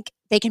just think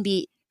they can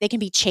be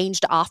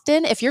changed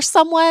often. If you're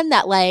someone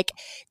that like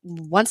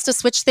wants to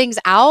switch things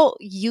out,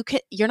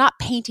 you're not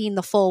painting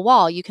the full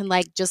wall. You can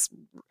like just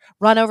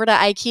run over to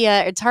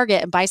IKEA or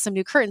Target and buy some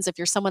new curtains if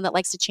you're someone that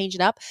likes to change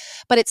it up.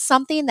 But it's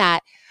something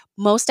that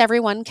most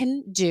everyone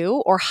can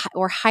do, or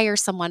hire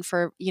someone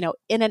for,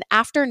 in an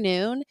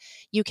afternoon,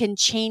 you can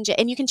change it,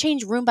 and you can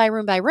change room by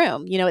room by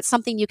room. It's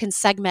something you can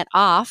segment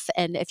off.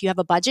 And if you have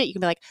a budget, you can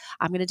be like,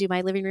 I'm going to do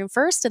my living room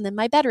first and then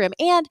my bedroom.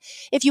 And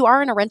if you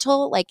are in a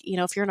rental, like,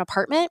 if you're in an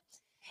apartment,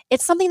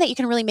 it's something that you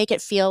can really make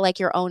it feel like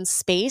your own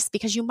space,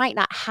 because you might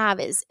not have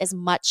as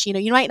much,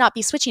 you might not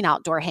be switching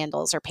out door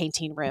handles or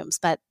painting rooms,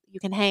 but you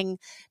can hang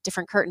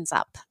different curtains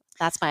up.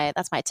 That's my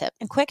tip.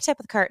 And quick tip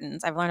with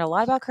curtains. I've learned a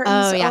lot about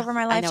curtains over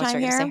my lifetime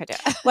here.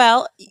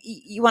 Well,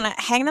 you want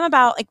to hang them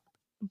about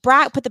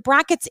put the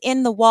brackets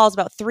in the walls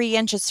about 3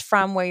 inches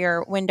from where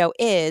your window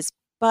is,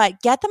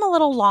 but get them a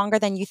little longer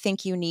than you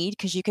think you need,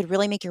 because you could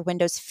really make your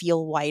windows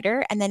feel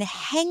wider, and then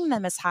hang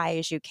them as high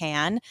as you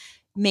can,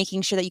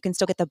 making sure that you can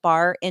still get the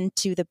bar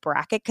into the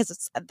bracket. Because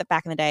it's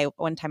back in the day,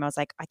 one time I was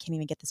like, I can't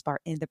even get this bar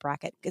into the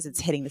bracket because it's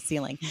hitting the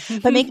ceiling.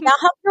 But now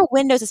help your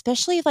windows,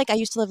 especially like I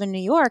used to live in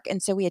New York,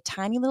 and so we had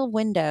tiny little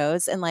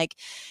windows, and like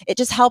it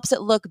just helps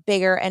it look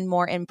bigger and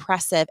more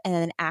impressive. And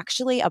then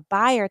actually a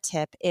buyer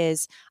tip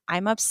is,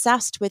 I'm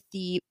obsessed with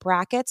the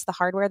brackets, the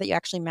hardware that you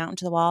actually mount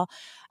into the wall,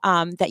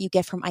 that you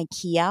get from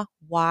IKEA.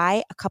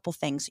 Why? A couple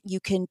things. You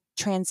can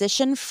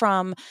transition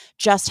from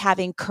just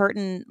having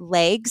curtain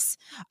legs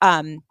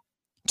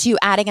to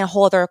adding a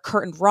whole other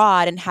curtain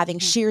rod and having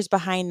shears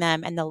behind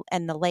them and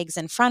the legs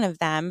in front of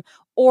them.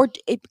 Or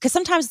because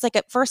sometimes it's like,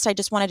 at first I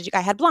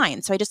had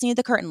blinds, so I just needed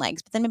the curtain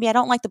legs, but then maybe I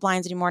don't like the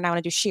blinds anymore and I want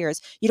to do shears.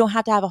 You don't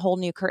have to have a whole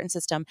new curtain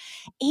system.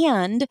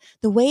 And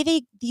the way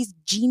these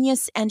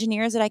genius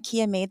engineers at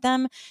IKEA made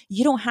them,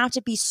 you don't have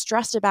to be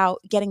stressed about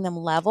getting them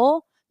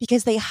level,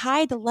 because they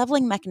hide the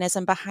leveling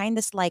mechanism behind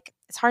this. Like,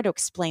 it's hard to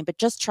explain, but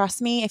just trust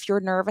me, if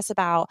you're nervous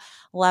about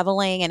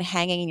leveling and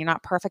hanging and you're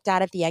not perfect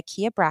at it, the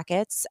IKEA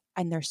brackets,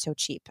 and they're so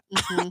cheap.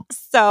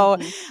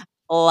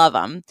 Love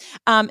them.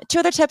 Two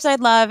other tips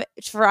I'd love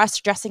for us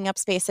dressing up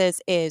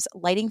spaces is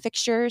lighting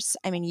fixtures.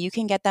 I mean, you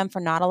can get them for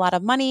not a lot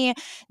of money.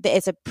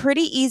 It's a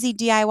pretty easy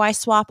DIY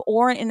swap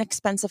or an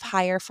inexpensive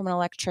hire from an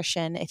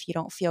electrician if you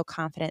don't feel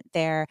confident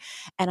there.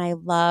 And I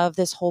love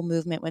this whole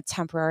movement with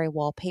temporary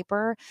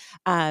wallpaper.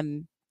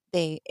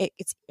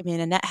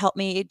 Annette helped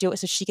me do it,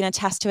 so she can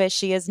attest to it.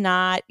 She is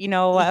not,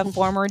 a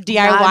former DIY.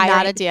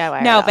 Not a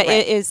DIY. No, but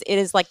right. It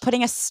is like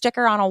putting a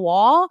sticker on a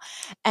wall,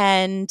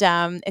 and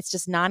it's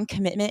just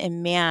non-commitment.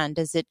 And man,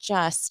 does it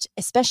just,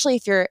 especially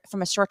if you're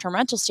from a short-term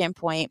rental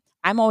standpoint,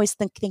 I'm always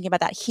thinking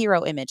about that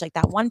hero image, like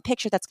that one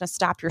picture that's going to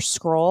stop your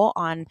scroll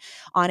on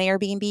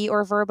Airbnb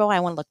or Vrbo. I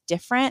want to look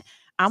different.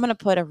 I'm going to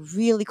put a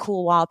really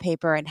cool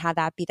wallpaper and have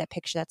that be that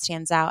picture that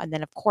stands out. And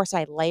then, of course,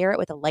 I layer it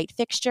with a light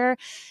fixture.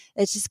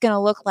 It's just going to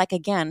look like,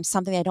 again,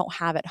 something I don't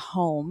have at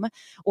home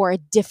or a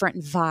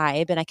different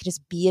vibe. And I could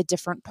just be a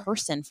different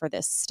person for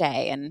this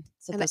stay. And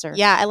so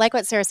yeah, I like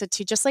what Sarah said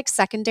too. Just like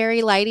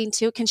secondary lighting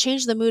too can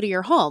change the mood of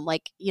your home.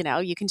 Like,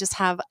 you can just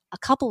have a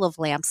couple of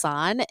lamps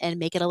on and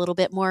make it a little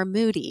bit more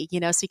moody,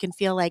 so you can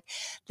feel like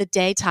the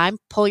daytime,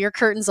 pull your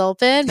curtains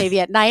open, maybe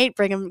at night,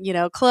 bring them,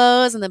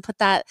 close, and then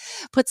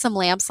put some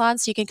lamps on.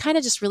 So you can kind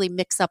of just really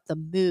mix up the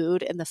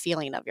mood and the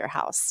feeling of your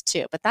house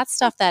too. But that's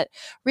stuff that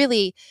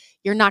really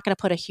you're not going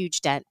to put a huge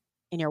dent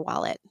in your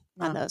wallet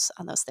on those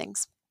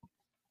things.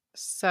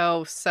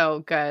 So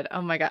good.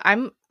 Oh my God.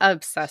 I'm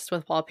obsessed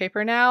with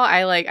wallpaper now.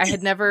 I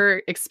had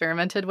never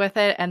experimented with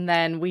it. And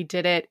then we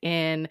did it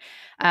in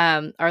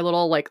our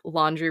little like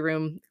laundry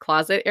room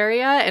closet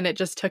area. And it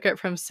just took it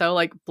from so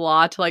like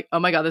blah to like, oh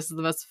my God, this is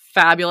the most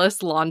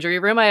fabulous laundry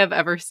room I have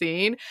ever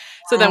seen.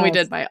 So then we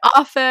did my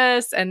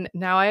office, and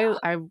now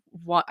I'm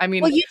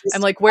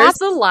like, where's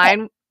the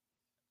line?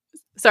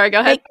 Sorry, go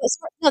ahead.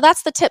 No,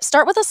 that's the tip.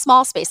 Start with a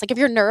small space. Like if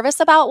you're nervous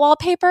about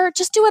wallpaper,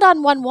 just do it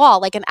on one wall,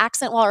 like an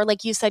accent wall, or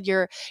like you said,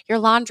 your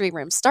laundry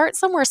room. Start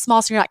somewhere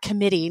small so you're not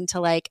committing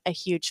to like a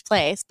huge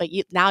place, but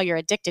now you're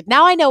addicted.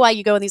 Now I know why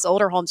you go in these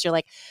older homes. You're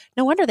like,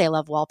 no wonder they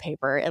love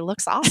wallpaper. It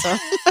looks awesome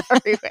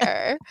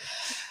everywhere.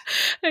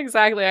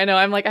 Exactly. I know.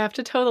 I'm like, I have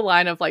to toe the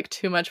line of like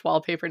too much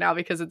wallpaper now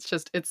because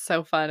it's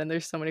so fun and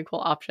there's so many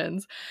cool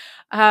options.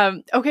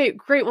 Okay,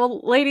 great. Well,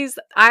 ladies,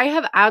 I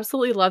have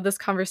absolutely loved this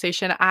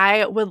conversation.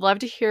 I would love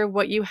to hear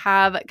what you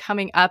have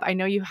coming up. I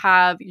know you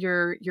have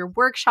your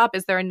workshop.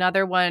 Is there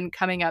another one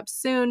coming up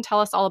soon? Tell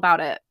us all about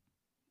it.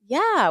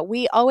 Yeah,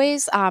 we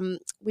always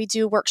we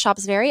do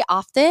workshops very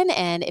often,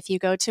 and if you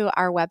go to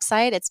our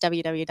website, it's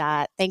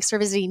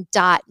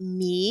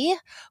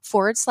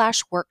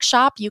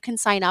www.thanksforvisiting.me/workshop. You can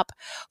sign up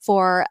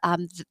for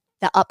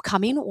the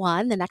upcoming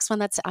one, the next one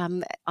that's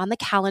on the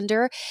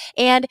calendar,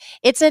 and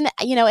it's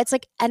it's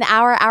like an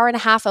hour and a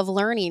half of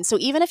learning. So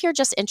even if you're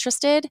just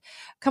interested,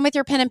 come with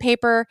your pen and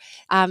paper,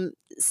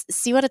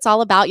 see what it's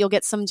all about. You'll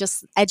get some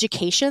just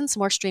education, some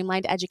more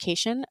streamlined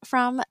education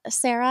from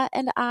Sarah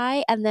and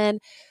I, and then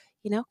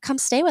come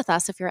stay with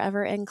us if you're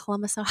ever in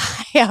Columbus,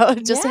 Ohio.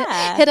 Just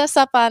hit us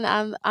up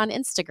on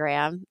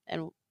Instagram,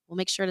 and we'll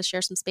make sure to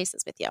share some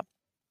spaces with you.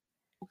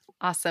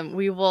 Awesome.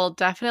 We will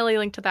definitely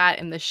link to that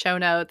in the show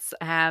notes.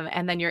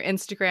 And then your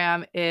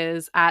Instagram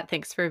is at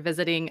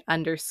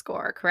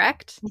thanksforvisiting_,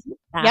 correct?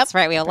 That's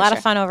right. We have a lot of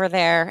fun over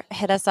there.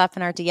 Hit us up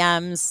in our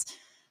DMs.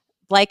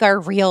 Like our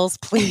reels,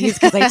 please,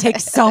 because they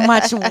take so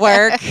much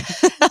work.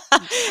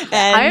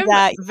 And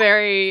I'm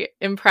very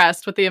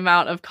impressed with the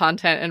amount of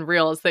content and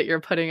reels that you're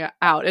putting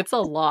out. It's a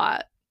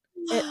lot.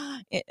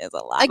 It is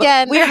a lot.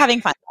 Again, we're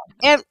having fun.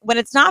 And when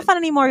it's not fun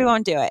anymore, we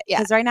won't do it.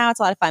 Because right now it's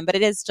a lot of fun. But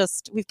it is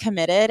just, we've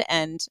committed.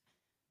 And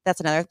that's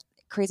another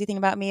crazy thing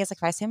about me is like,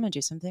 if I say I'm going to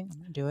do something, I'm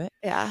going to do it.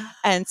 Yeah.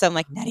 And so I'm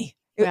like, Nettie.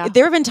 Yeah.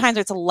 There have been times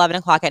where it's 11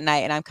 o'clock at night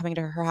and I'm coming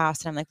to her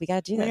house and I'm like, we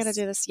got to do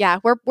this. Yeah.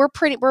 We're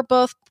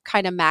both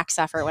kind of max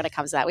effort when it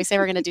comes to that. We say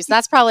we're going to do, so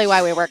that's probably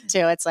why we work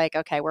too. It's like,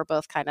 okay, we're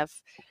both kind of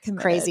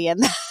crazy in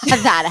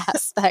that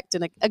aspect,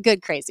 and a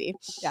good crazy.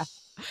 Yeah.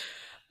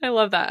 I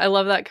love that. I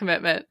love that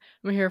commitment.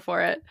 I'm here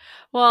for it.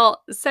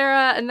 Well,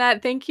 Sarah,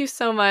 Annette, thank you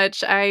so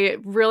much. I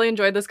really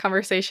enjoyed this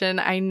conversation.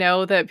 I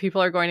know that people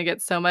are going to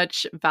get so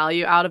much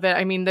value out of it.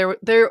 I mean,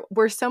 there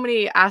were so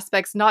many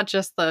aspects, not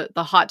just the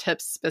hot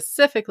tips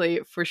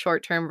specifically for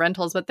short-term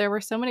rentals, but there were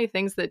so many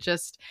things that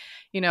just,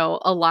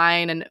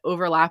 align and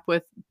overlap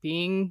with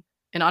being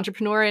an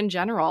entrepreneur in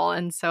general.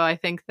 And so I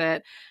think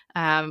that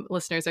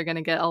listeners are going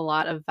to get a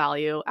lot of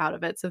value out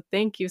of it. So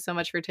thank you so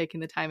much for taking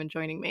the time and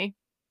joining me.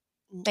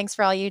 Thanks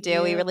for all you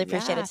do. We really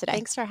appreciate it today.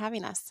 Thanks for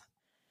having us.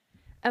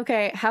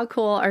 Okay, how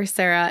cool are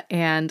Sarah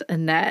and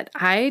Annette?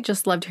 I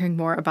just loved hearing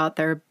more about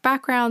their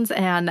backgrounds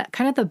and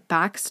kind of the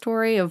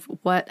backstory of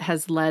what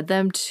has led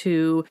them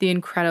to the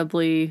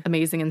incredibly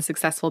amazing and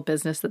successful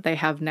business that they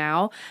have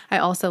now. I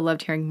also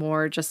loved hearing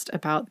more just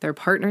about their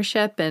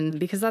partnership, and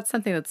because that's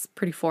something that's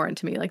pretty foreign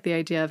to me, like the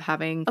idea of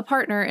having a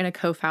partner and a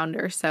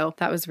co-founder. So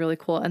that was really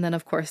cool. And then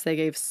of course they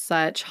gave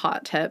such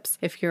hot tips.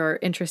 If you're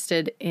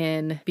interested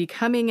in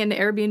becoming an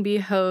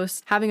Airbnb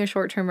host, having a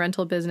short-term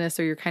rental business,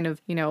 or you're kind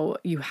of,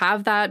 you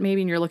have that that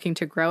maybe and you're looking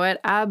to grow it,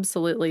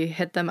 absolutely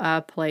hit them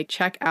up. Like,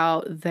 check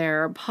out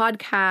their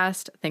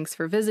podcast. Thanks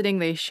for visiting.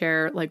 They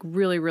share like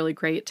really, really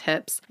great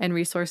tips and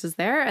resources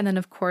there. And then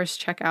of course,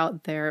 check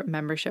out their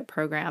membership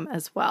program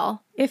as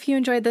well. If you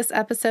enjoyed this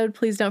episode,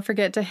 please don't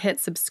forget to hit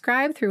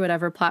subscribe through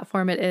whatever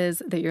platform it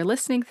is that you're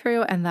listening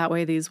through. And that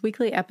way these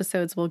weekly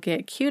episodes will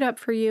get queued up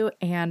for you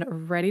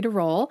and ready to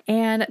roll.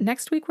 And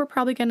next week, we're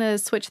probably going to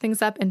switch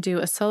things up and do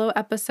a solo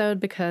episode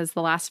because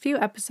the last few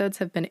episodes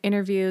have been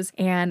interviews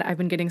and I've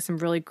been getting some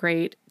really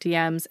great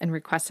DMs and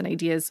requests and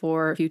ideas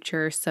for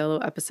future solo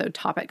episode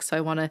topics. So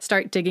I want to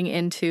start digging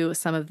into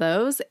some of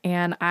those.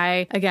 And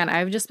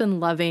I've just been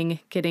loving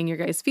getting your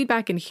guys'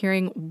 feedback and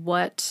hearing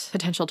what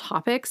potential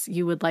topics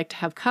you would like to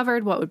have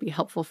covered, what would be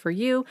helpful for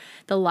you.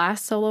 The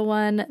last solo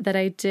one that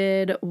I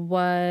did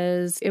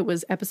was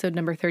episode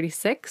number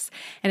 36,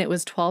 and it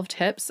was 12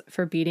 tips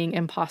for beating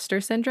imposter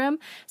syndrome.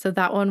 So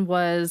that one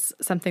was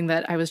something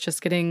that I was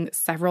just getting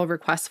several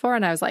requests for,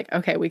 and I was like,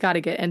 okay, we got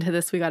to get into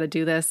this. We got to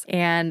do this.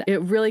 And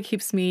it really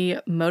keeps me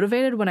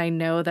motivated when I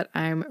know that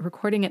I'm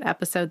recording an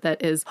episode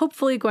that is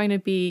hopefully going to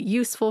be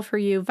useful for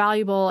you,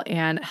 valuable,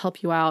 and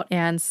help you out.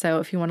 And so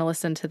if you want to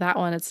listen to that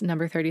one, it's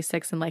number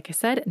 36. And like I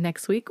said,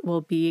 next week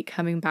we'll be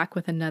coming back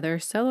with another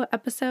solo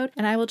episode,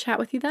 and I will chat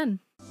with you then.